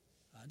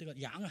啊？这个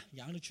羊的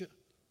角，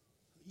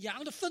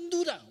羊的愤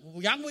怒的，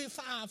羊会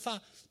发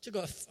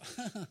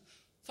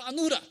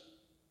怒的，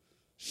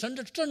神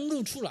的震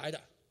怒出来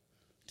的。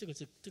这个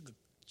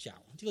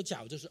角，这个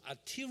角就是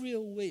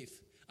arterial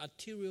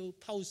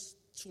pulse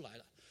出来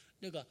了。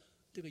这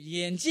个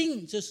眼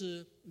睛就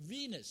是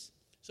Venus，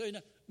 所以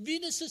呢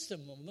Venus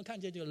system 我们看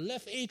见这个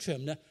left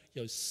atrium 呢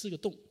有4个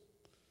洞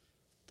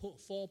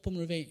 ，4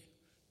 pulmonary vein，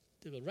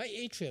 这个 right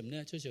atrium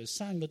呢就是有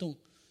3个洞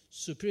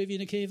 ，superior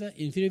vena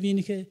cava、inferior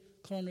vena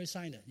cava、coronary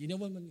sinus。你能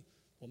问问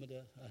我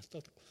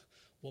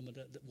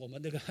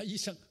们那个医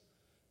生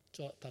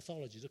做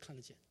pathology 就看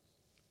得见。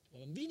我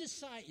们 venous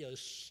side 有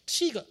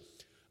7个，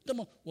那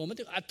么我们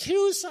这个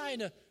arterial side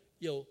呢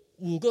有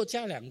5个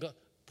加2个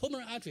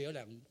 ，pulmonary artery 有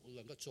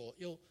两个左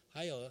右，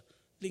还有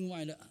另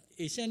外呢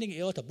ascending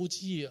aorta 不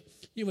记了，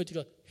因为这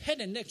个 head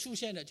and neck 出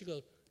现了，这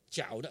个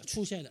脚的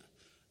出现了。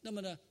那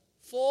么呢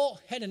 4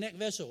 head and neck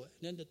vessel，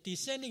 then the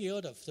descending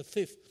aorta the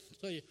 5th，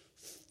 所以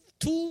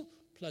2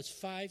 plus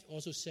 5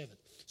 also 7。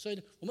所以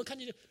呢，我们看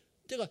见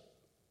这个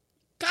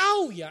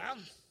羔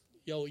羊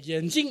有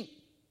眼睛，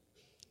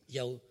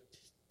有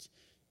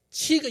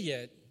7个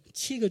眼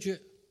，7个角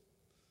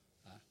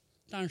啊。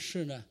但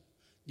是呢，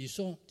你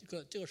说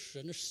这个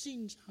神的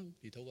心脏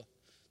里头啊，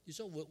你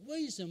说我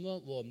为什么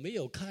我没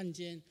有看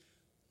见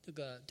这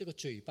个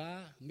嘴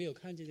巴，没有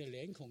看见这个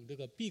脸孔，这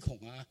个鼻孔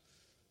啊？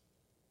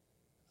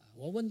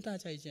我问大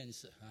家一件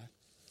事啊，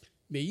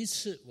每一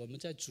次我们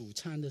在主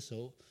餐的时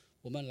候，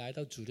我们来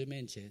到主的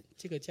面前，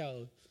这个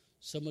叫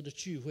什么的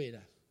聚会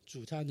呢？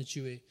主餐的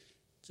聚会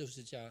就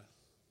是叫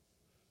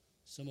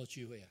什么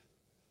聚会啊？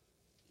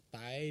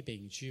白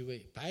饼聚会。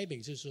白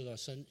饼就是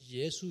说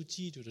耶稣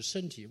基督的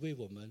身体为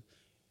我们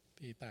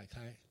被打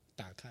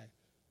开，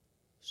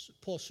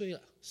破碎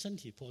了，身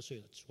体破碎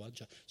了，完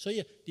全。所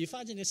以你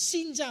发现你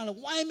心脏的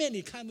外面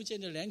你看不见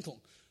的脸孔，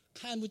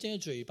看不见的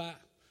嘴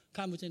巴，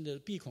看不见的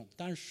鼻孔，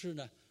但是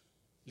呢，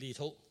里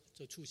头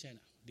就出现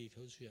了，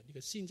那个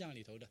心脏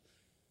里头的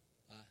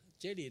啊，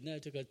这里呢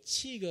这个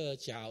7个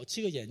角、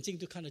7个眼睛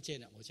就看得见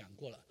了，我讲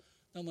过了。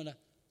那么呢，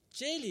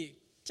这里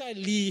在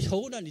里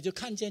头呢，你就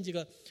看见这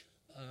个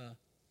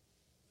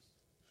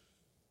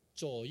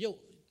左右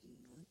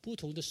不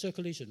同的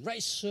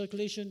circulation，right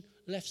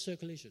circulation、left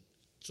circulation，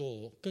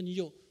 左跟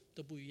右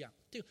都不一样。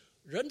这个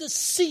人的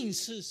心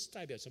是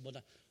代表什么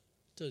呢？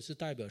这是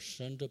代表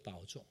神的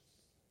宝座。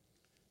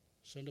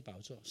神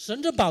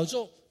的宝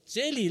座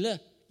这里呢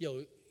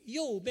有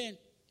右边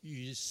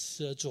与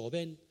左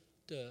边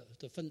的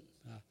分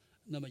啊。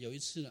那么有一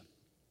次呢，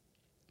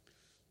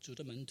主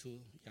的门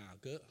徒雅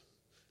各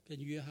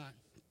跟约翰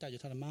带着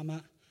他的妈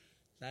妈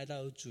来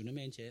到主的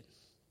面前，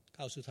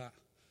告诉他：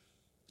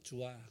主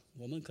啊，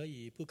我们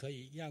不可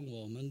以让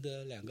我们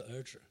的2个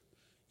儿子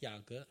雅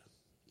各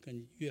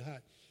跟约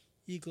翰，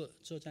一个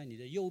坐在你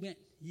的右边，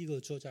一个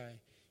坐在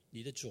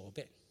你的左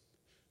边。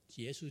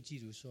耶稣基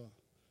督说：“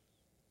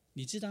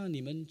你知道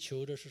你们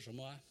求的是什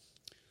么啊？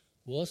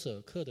我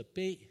所刻的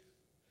碑，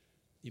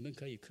你们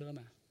可以刻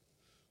吗？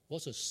我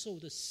所受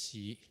的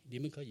洗，你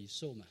们可以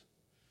受吗？”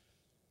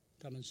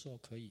他们说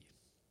可以，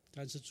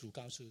但是主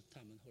告诉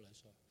他们后来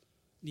说：“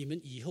你们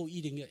以后一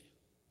定要，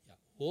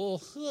我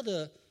喝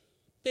的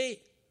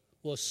杯，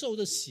我受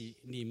的洗，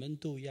你们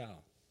都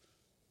要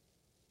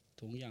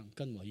同样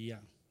跟我一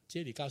样。”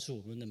这里告诉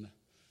我们的嘛，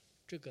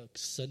这个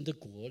神的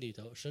国里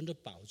头，神的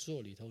宝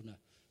座里头呢，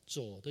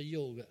左的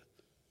右的，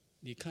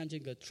你看这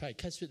个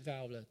tricuspid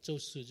valve 呢，就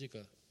是这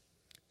个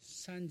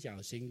三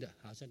角形的，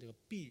好像这个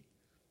B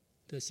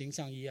的形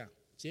象一样。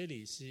这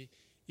里是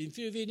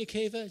inferior vena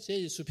cava， 这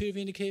里 superior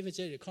vena cava，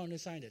 这里 coronary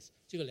sinus，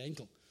 这个脸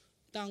孔。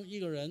当一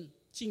个人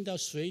进到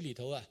水里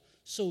头啊，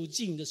受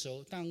浸的时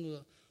候，当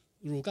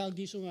乳高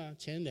弟兄啊，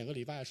前2个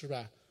礼拜是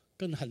吧，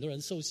跟很多人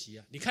受洗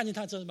啊，你看见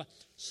他这什么，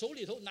手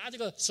里头拿这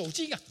个手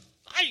巾啊，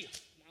哎呀，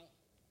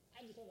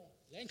按在他的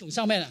脸孔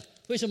上面了。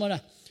为什么呢？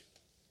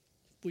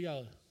不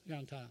要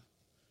让他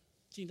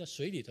进到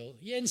水里头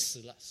淹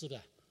死了，是不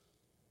是？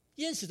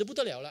淹死的不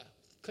得了了，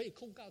可以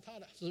控告他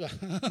的，是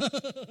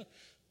吧？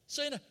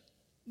所以呢，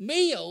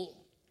没有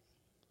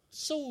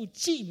受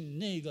浸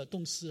那个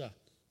东西啊，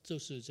就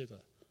是这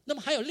个。那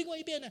么还有另外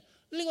一边呢？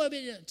另外一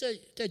边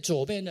在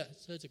左边的，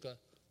这个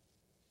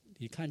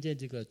你看见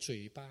这个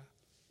嘴巴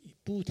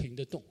不停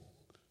的动，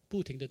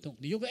不停的动，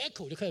你用个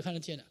echo 就可以看得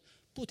见了，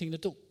不停的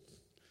动。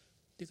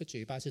这个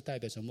嘴巴是代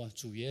表什么？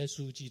主耶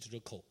稣基督的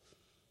口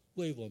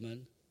为我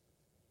们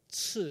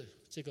吃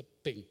这个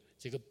饼，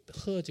这个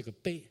喝这个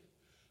杯。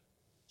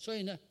所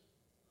以呢，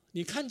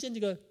你看见这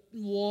个，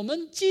我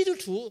们基督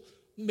徒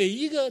每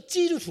一个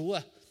基督徒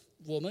啊，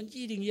我们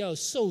一定要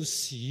受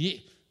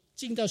洗，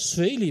进到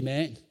水里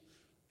面，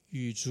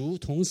与主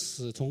同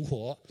死同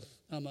活。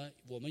那么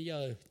我们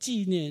要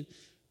纪念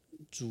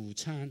主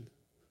餐，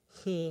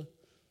喝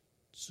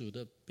主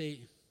的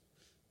杯，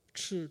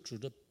吃主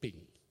的饼，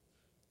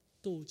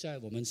都在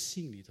我们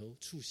心里头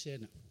出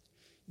现了。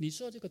你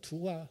说这个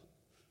图画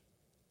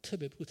特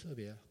别不特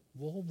别啊？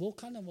我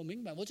看到我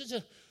明白，我就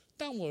是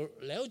当我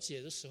了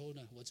解的时候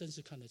呢，我真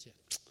是看得见，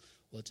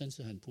我真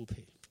是很不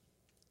配，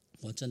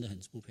我真的很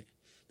不配。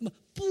那么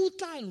不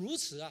但如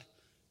此啊，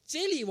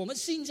这里我们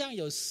心脏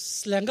有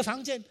2个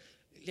房间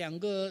，2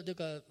个这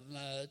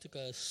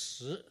个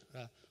石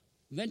啊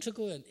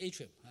 ，ventricle and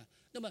atrium 啊，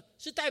那么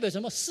是代表什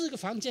么？4个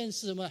房间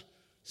是什么？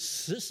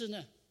石是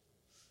呢，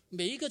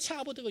每一个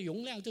差不多这个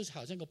容量就是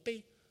好像个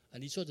杯啊，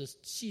你说的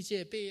世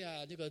界杯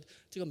啊，这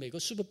个美国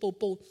Super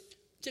Bowl，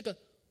 这个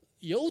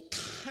犹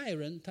太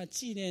人他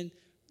纪念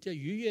这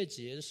逾越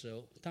节的时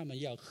候，他们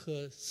要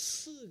喝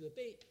4个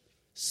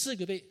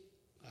杯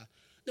啊。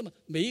那么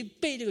每一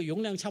杯这个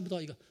容量差不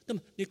多一个。那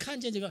么你看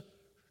见这个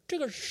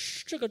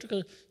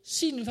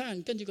心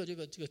脏跟这个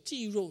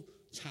肌肉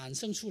产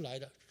生出来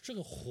的这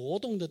个活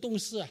动的东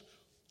西啊，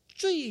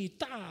最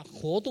大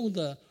活动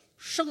的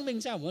生命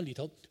在我们里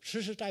头，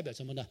其实代表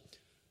什么呢？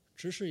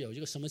只是有一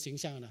个什么形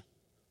象呢？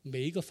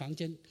每一个房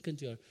间跟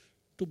这个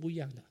都不一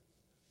样的，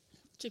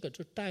这个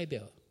就代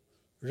表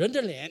人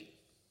的脸，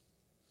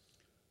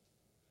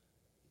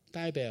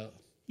代表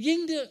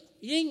鹰的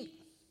鹰，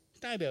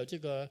代表这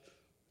个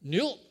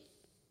牛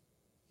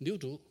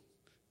犊，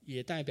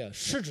也代表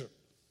狮子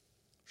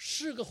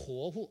，4个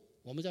活物，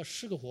我们叫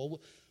4个活物。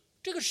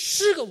这个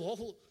4个活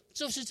物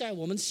就是在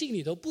我们心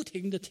里头不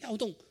停的跳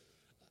动。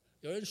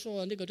有人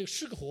说这个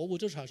4个活物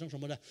就是好像什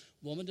么呢？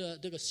我们的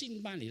这个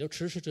心瓣里头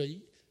持续着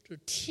就是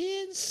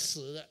天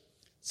使的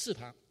翅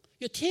膀。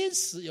因为天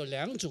使有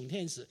2种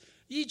天使，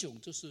一种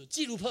就是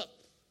基路伯，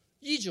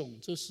一种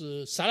就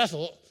是撒拉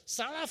佛。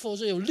撒拉佛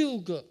是有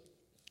6个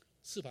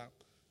翅膀，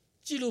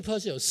基路伯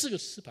是有4个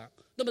翅膀。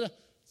那么呢，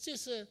这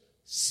是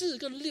4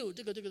跟6，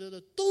这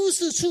个都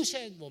是出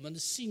现我们的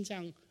心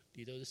脏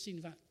里头的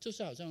心脏，就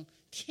是好像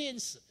天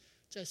使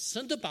在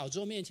神的宝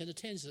座面前的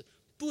天使，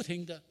不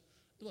停的，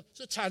那么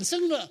就产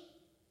生了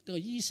这个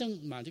医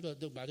生把这个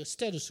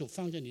stethoscope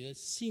放在你的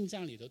心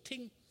脏里头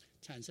听，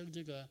产生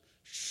这个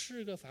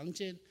4个房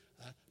间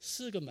啊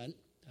，4个门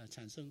啊，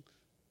产生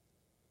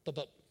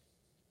S1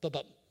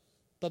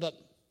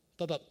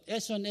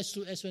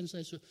 S2 S1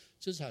 S2，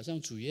就是好像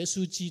主耶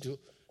稣基督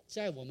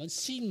在我们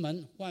心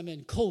门外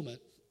面叩门。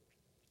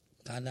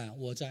看哪，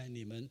我在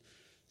你们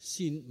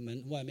心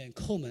门外面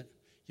叩门，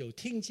有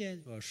听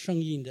见我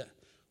声音的，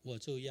我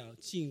就要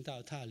进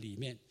到他里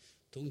面，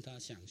同他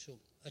享受。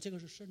这个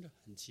是真的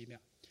很奇妙。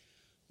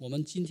我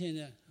们今天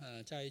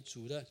呢，在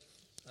主的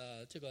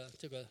这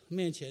个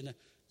面前呢，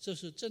就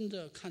是真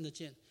的看得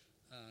见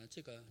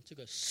这个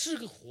4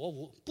个活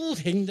物不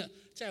停的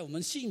在我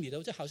们心里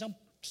头，就好像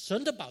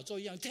神的宝座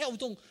一样跳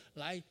动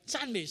来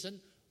赞美神。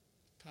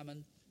他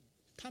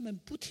们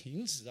不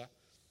停止的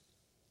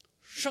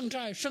圣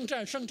战，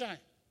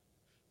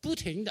不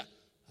停的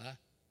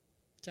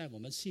在我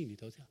们心里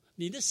头跳。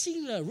你的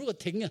心呢，如果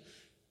停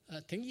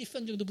停1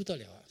分钟都不得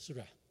了是不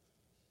是？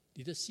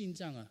你的心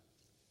脏啊，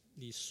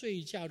你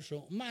睡觉的时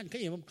候慢可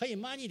以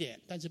慢一点，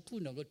但是不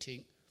能够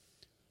停。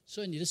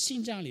所以你的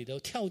心脏里头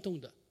跳动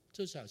的，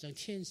就是好像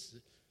天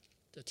使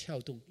的跳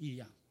动一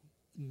样，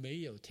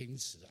没有停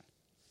止啊。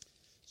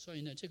所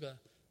以呢，这个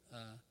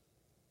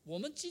我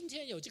们今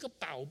天有这个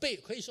宝贝，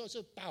可以说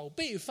是宝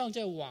贝放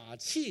在瓦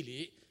器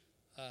里，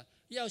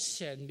要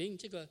显明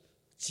这个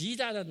极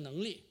大的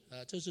能力，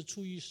这是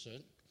出于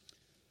神，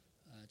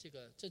这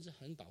个真是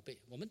很宝贝。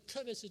我们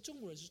特别是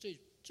中国人是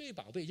最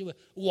宝贝，因为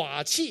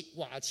瓦器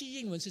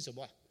英文是什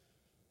么？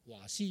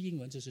瓦器英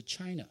文就是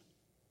China，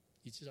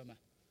 你知道吗？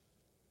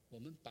我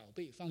们宝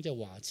贝放在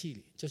瓦器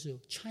里，就是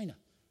China。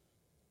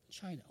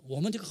我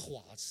们这个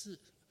瓦是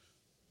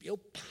有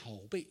宝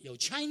贝，有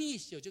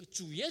Chinese， 有这个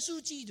主耶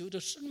稣基督的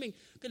生命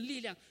跟力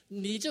量。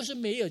你就是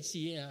没有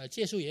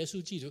接受耶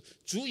稣基督，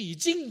主已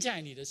经在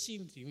你的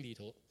心灵里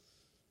头，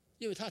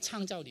因为他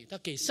创造你，他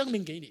给生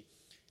命给你。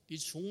你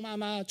从妈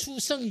妈出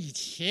生以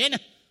前呢，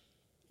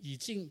已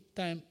经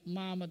在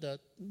妈妈的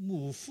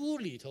母腹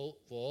里头，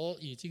我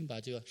已经把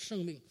这个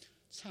生命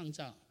创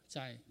造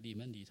在你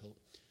们里头。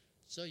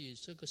所以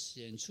这个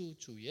显出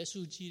主耶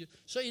稣基督。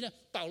所以呢，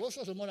保罗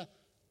说什么呢？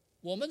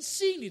我们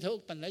心里头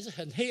本来是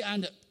很黑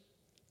暗的，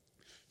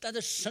但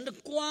是神的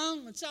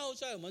光照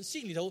在我们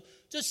心里头，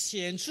就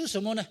显出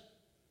什么呢？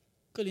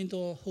哥林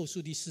多后书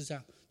第4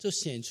章就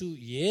显出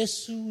耶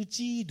稣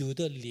基督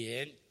的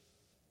脸。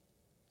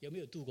有没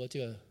有读过这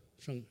个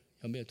圣？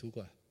有没有读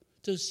过？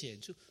就显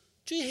出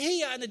最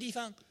黑暗的地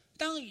方，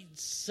当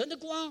神的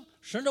光、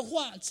神的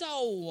话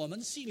照我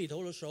们心里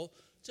头的时候，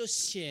就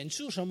显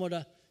出什么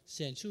呢？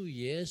显出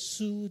耶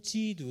稣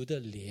基督的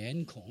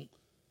脸孔。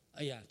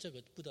哎呀，这个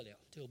不得了，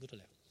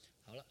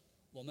好了，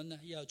我们呢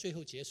要最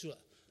后结束了。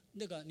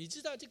那个你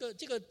知道这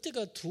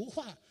个图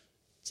画，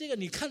这个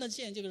你看得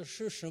见这个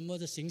是什么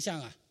的形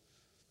象啊？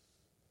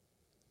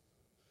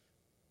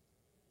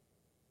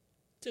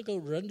这个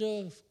人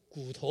的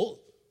骨头，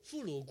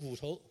俘虏骨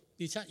头，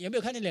你看有没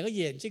有看见两个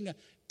眼睛啊？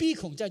鼻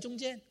孔在中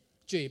间，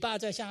嘴巴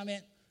在下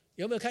面，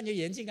有没有看见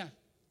眼睛啊？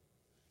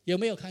有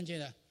没有看见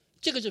呢？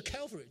这个是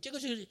Calvary， 这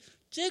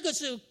个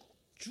是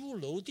主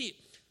楼地。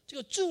这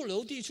个主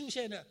楼地出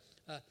现的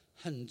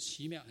很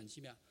奇妙，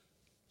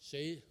所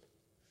以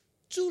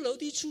主楼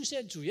地出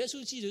现，主耶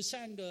稣基督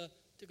3个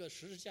这个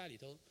十字架里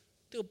头，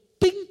这个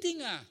兵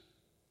丁啊，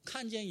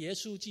看见耶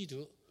稣基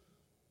督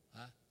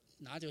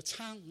拿着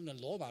枪，那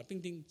罗马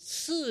兵丁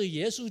刺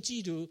耶稣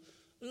基督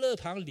肋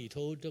旁里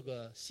头这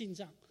个心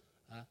脏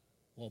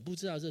我不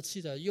知道是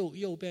刺在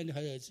右边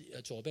还是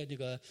左边这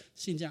个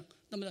心脏。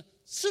那么呢，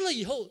刺了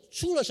以后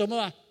出了什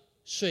么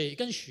水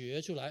跟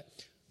血出来。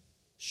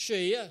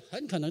水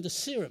很可能是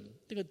serum，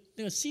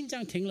 那个心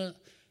脏停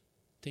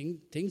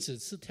止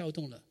跳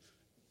动了，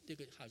这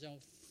个好像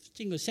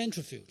经过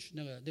centrifuge，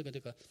 那个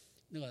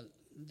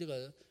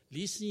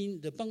离心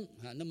的泵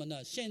那么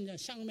呢，现在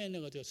上面那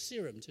个叫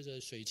serum 就是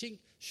血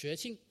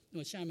清，那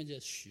么下面就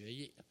是血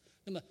液。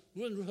那么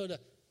无论如何的，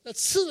那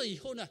刺了以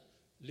后呢，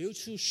流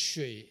出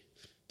水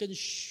跟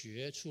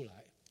血出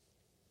来。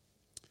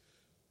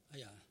哎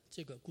呀，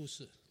这个故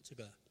事，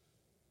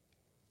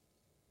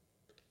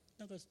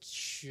那个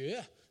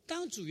血，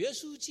当主耶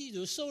稣基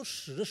督受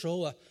死的时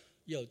候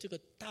有这个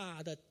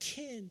大的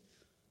天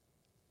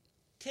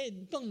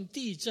崩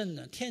地震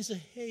呢，天是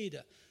黑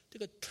的，这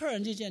个突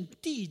然之间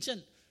地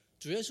震，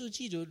主耶稣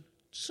基督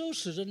受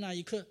死的那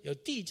一刻有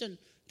地震，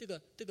这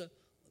个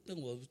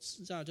我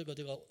知道这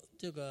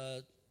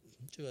个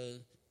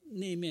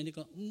那面这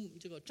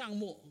个帐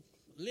幕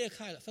裂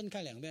开了，分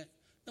开两边。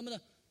那么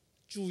呢，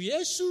主耶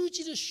稣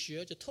基督的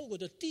血就透过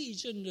这地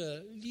震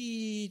的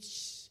一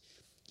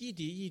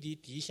滴一滴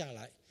滴下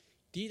来，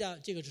滴到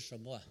这个是什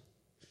么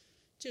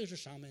这个是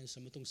上面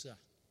什么东西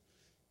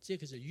这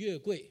个是约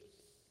柜。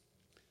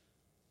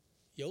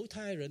犹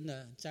太人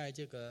呢，在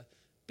这个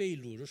被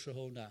掳的时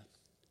候呢，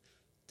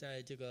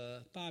在这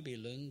个巴比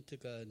伦这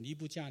个尼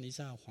布加尼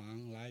撒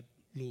王来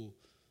掳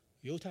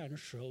犹太人的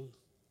时候，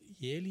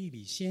耶利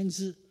米先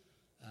知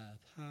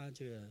他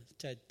这个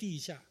在地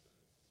下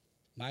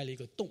埋了一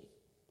个洞，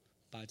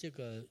把这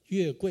个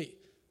约柜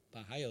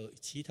还有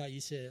其他一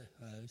些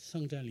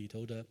圣殿里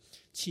头的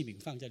器皿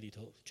放在里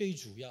头，最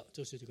主要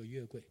就是这个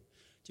约柜。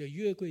这个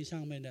约柜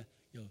上面呢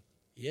有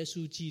耶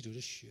稣基督的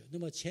血。那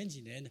么前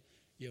几年呢，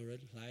有人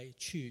来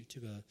去这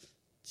个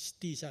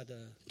地下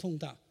的通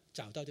道，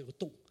找到这个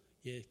洞，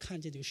也看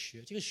见这个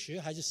血。这个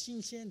血还是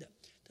新鲜的，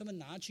他们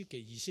拿去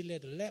给以色列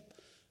的 lab，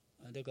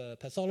 这个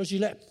pathology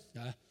lab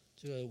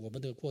这个我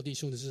们的郭弟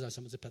兄都知道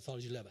什么是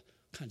pathology lab，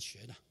 看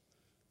血的。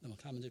那么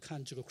他们就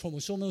看这个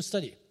chromosomal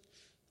study，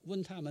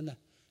 问他们呢，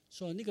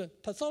说那个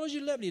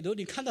pathology lab 里头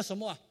你看到什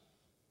么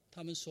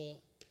他们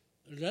说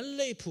人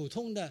类普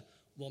通的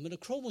我们的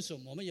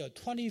chromosome， 我们有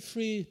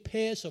23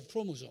 pairs of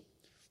chromosome，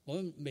 我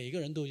们每个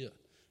人都有。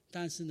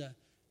但是呢，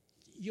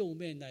右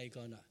面那一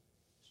个呢，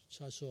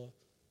他说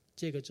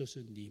这个就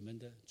是你们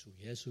的主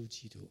耶稣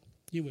基督。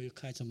因为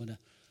看什么呢？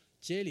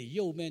这里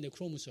右面的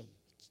chromosome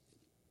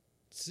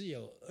只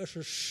有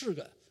24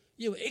个，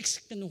因为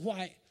X 跟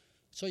Y，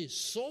 所以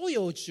所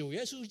有主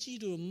耶稣基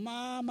督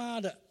妈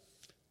妈的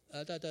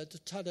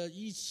他的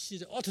一期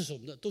的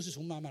autosome 的都是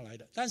从妈妈来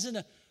的。但是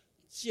呢，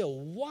只有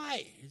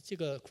Y 这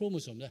个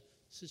chromosome 呢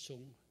是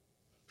从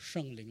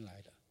圣灵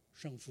来的，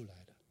圣父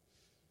来的。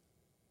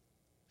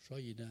所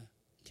以呢，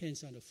天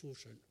上的父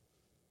神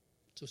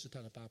就是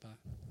他的爸爸，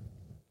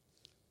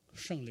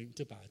圣灵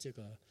就把这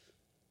个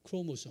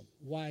chromosome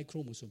Y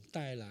chromosome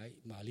带来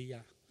玛利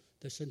亚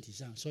的身体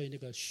上，所以那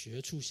个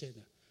血出现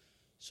了。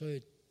所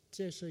以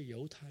这是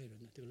犹太人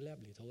的这个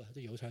lab 里头啊，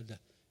这犹太人的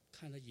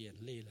看了眼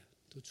泪了，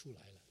都出来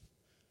了。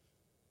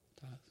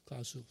他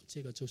告诉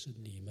这个就是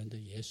你们的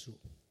耶稣。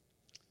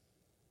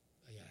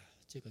哎呀，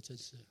这个真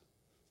是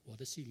我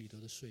的心里头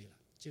都碎了。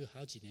这个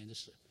好几年的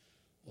事，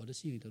我的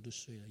心里头都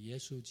碎了。耶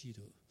稣基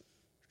督，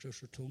这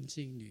是童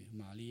贞女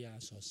玛利亚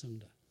所生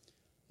的。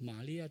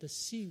玛利亚的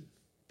心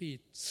被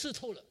刺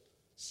透了。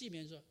西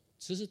面说，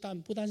其实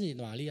不单是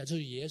玛利亚，就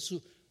是耶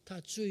稣，他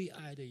最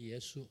爱的耶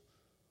稣，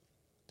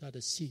他的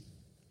心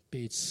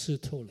被刺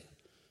透了，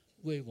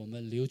为我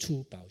们流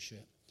出宝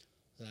血，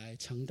来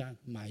承担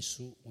买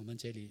赎我们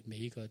这里每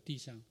一个地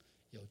上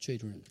有罪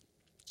的人。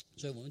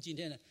所以我们今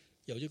天呢，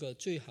有这个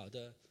最好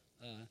的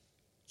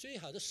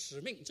使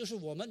命，就是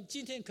我们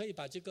今天可以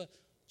把这个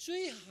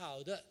最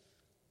好的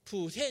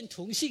普天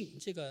同庆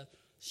这个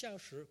消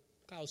息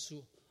告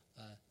诉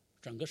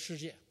整个世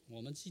界。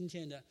我们今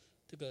天的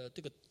这个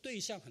对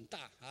象很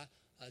大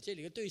这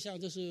里的对象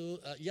就是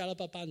亚拉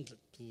巴半岛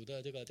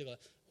的这个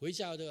回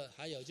教的，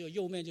还有这个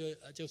右面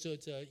就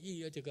是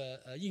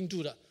印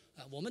度的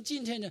我们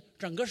今天呢，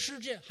整个世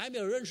界还没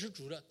有认识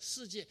主的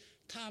世界，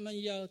他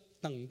们要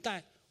等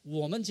待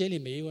我们这里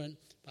每一个人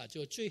把这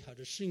个最好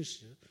的信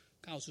息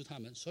告诉他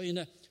们。所以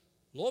呢，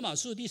罗马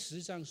书第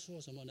10章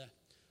说什么呢？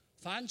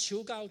凡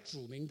求告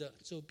主名的，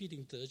就必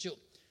定得救。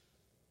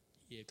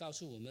也告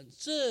诉我们，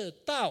这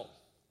道，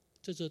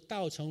这是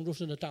道成肉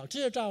身的道，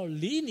这道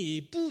离你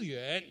不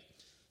远，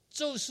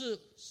就是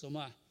什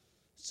么？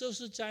就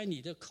是在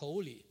你的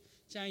口里，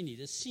在你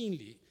的心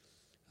里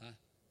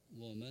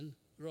我们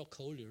若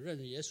口里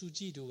认耶稣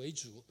基督为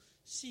主，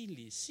心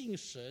里信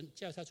神，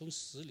叫他从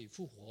死里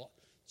复活，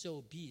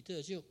就必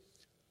得救。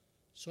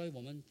所以我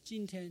们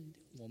今天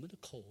我们的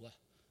口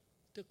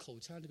的口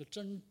腔这个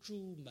珍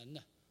珠门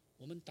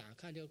我们打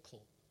开这个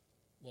口，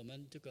我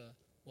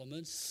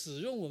们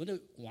使用我们的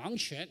王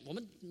权，我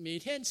们每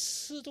天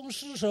吃东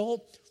西的时候，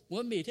我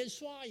们每天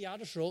刷牙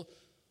的时候，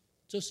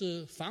就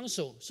是防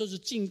守，就是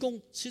进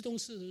攻，吃东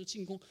西就是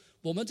进攻。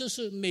我们就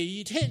是每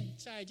一天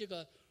在这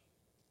个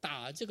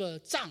打这个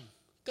仗，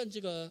跟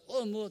这个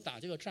恶魔打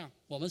这个仗。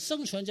我们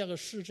生存这个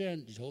世界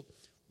里头，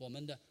我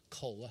们的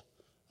口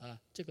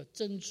这个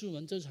珍珠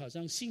门就是好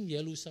像新耶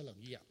路撒冷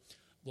一样。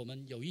我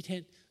们有一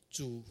天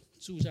主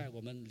住在我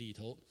们里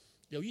头，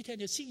有一天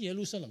的新耶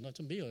路撒冷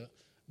就没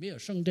有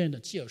圣殿的，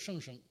只有圣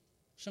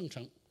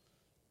城，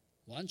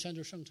完全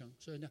就是圣城。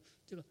所以呢，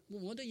这个我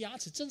们的牙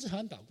齿真是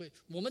很宝贵，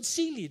我们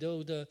心里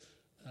头的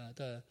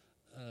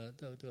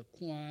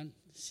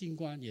心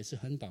官也是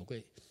很宝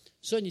贵。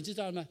所以你知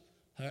道吗？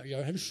有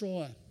人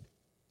说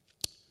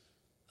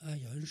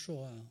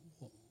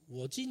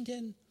我今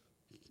天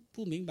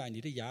不明白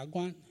你的牙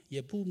关，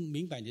也不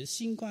明白你的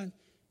心冠，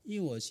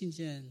因为我今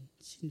天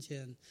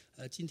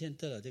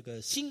得了这个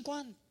新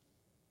冠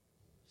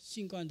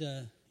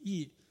的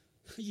疫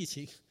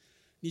情。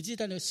你知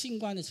道那个新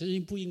冠的词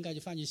不应该就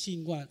翻译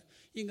新冠，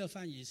应该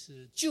翻译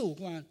是旧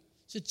冠，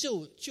是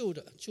旧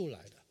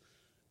来的。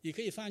也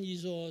可以翻译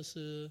说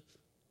是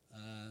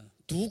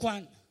毒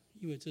冠，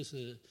因为这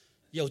是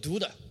有毒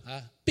的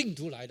病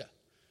毒来的。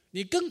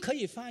你更可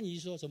以翻译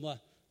说什么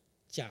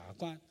假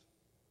冠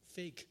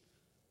fake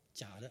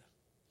假的，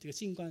这个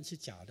新冠是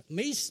假的，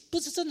不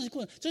是真的是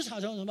冠，就是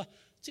好像什么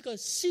这个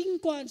新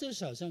冠就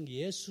是好像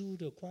耶稣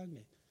的冠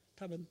冕，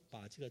他们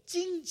把这个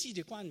经济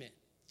的冠冕、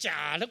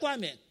假的冠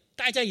冕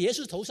戴在耶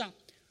稣头上，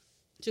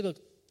这个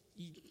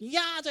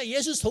压在耶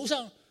稣头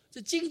上，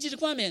这经济的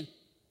冠冕，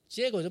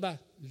结果是吧？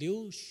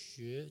流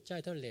血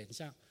在他脸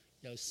上，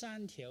有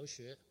3条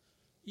血，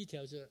一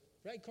条是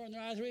right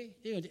coronary artery，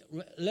 一个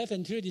left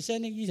anterior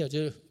descending， 一条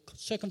就是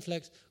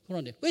circumflex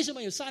coronary。为什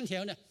么有3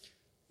条呢？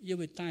因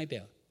为代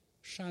表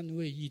三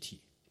位一体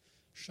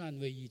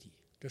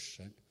的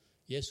神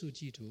耶稣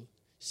基督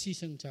牺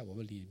牲在我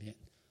们里面，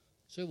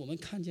所以我们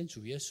看见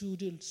主耶稣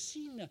的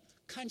心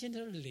看见他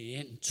的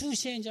脸出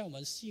现在我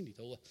们心里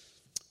头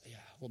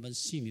我们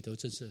心里头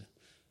真是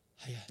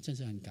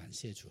很感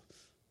谢主，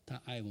他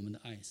爱我们的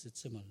爱是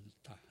这么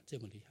大这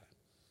么厉害。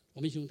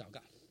我们一起祷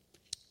告。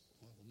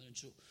我们的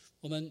主，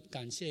我们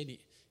感谢你，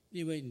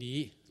因为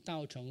你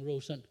道成肉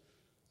身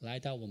来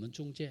到我们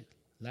中间，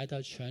来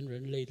到全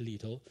人类的里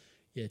头，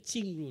也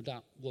进入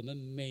到我们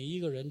每一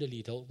个人的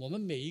里头。我们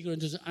每一个人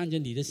都是按照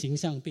你的形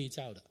象被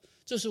造的，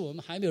就是我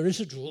们还没有认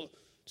识主，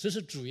只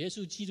是主耶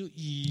稣基督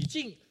已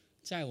经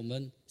在我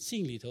们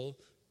心里头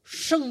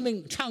生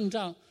命创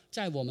造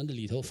在我们的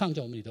里头，放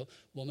在我们里头。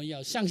我们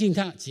要相信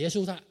他，接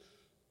受他，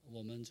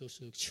我们就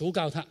是求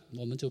告他，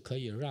我们就可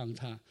以让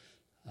他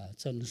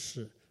正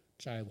式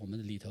在我们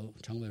的里头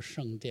成为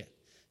圣殿。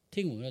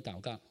听我们的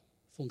祷告，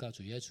奉靠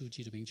主耶稣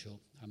基督名求，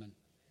阿们。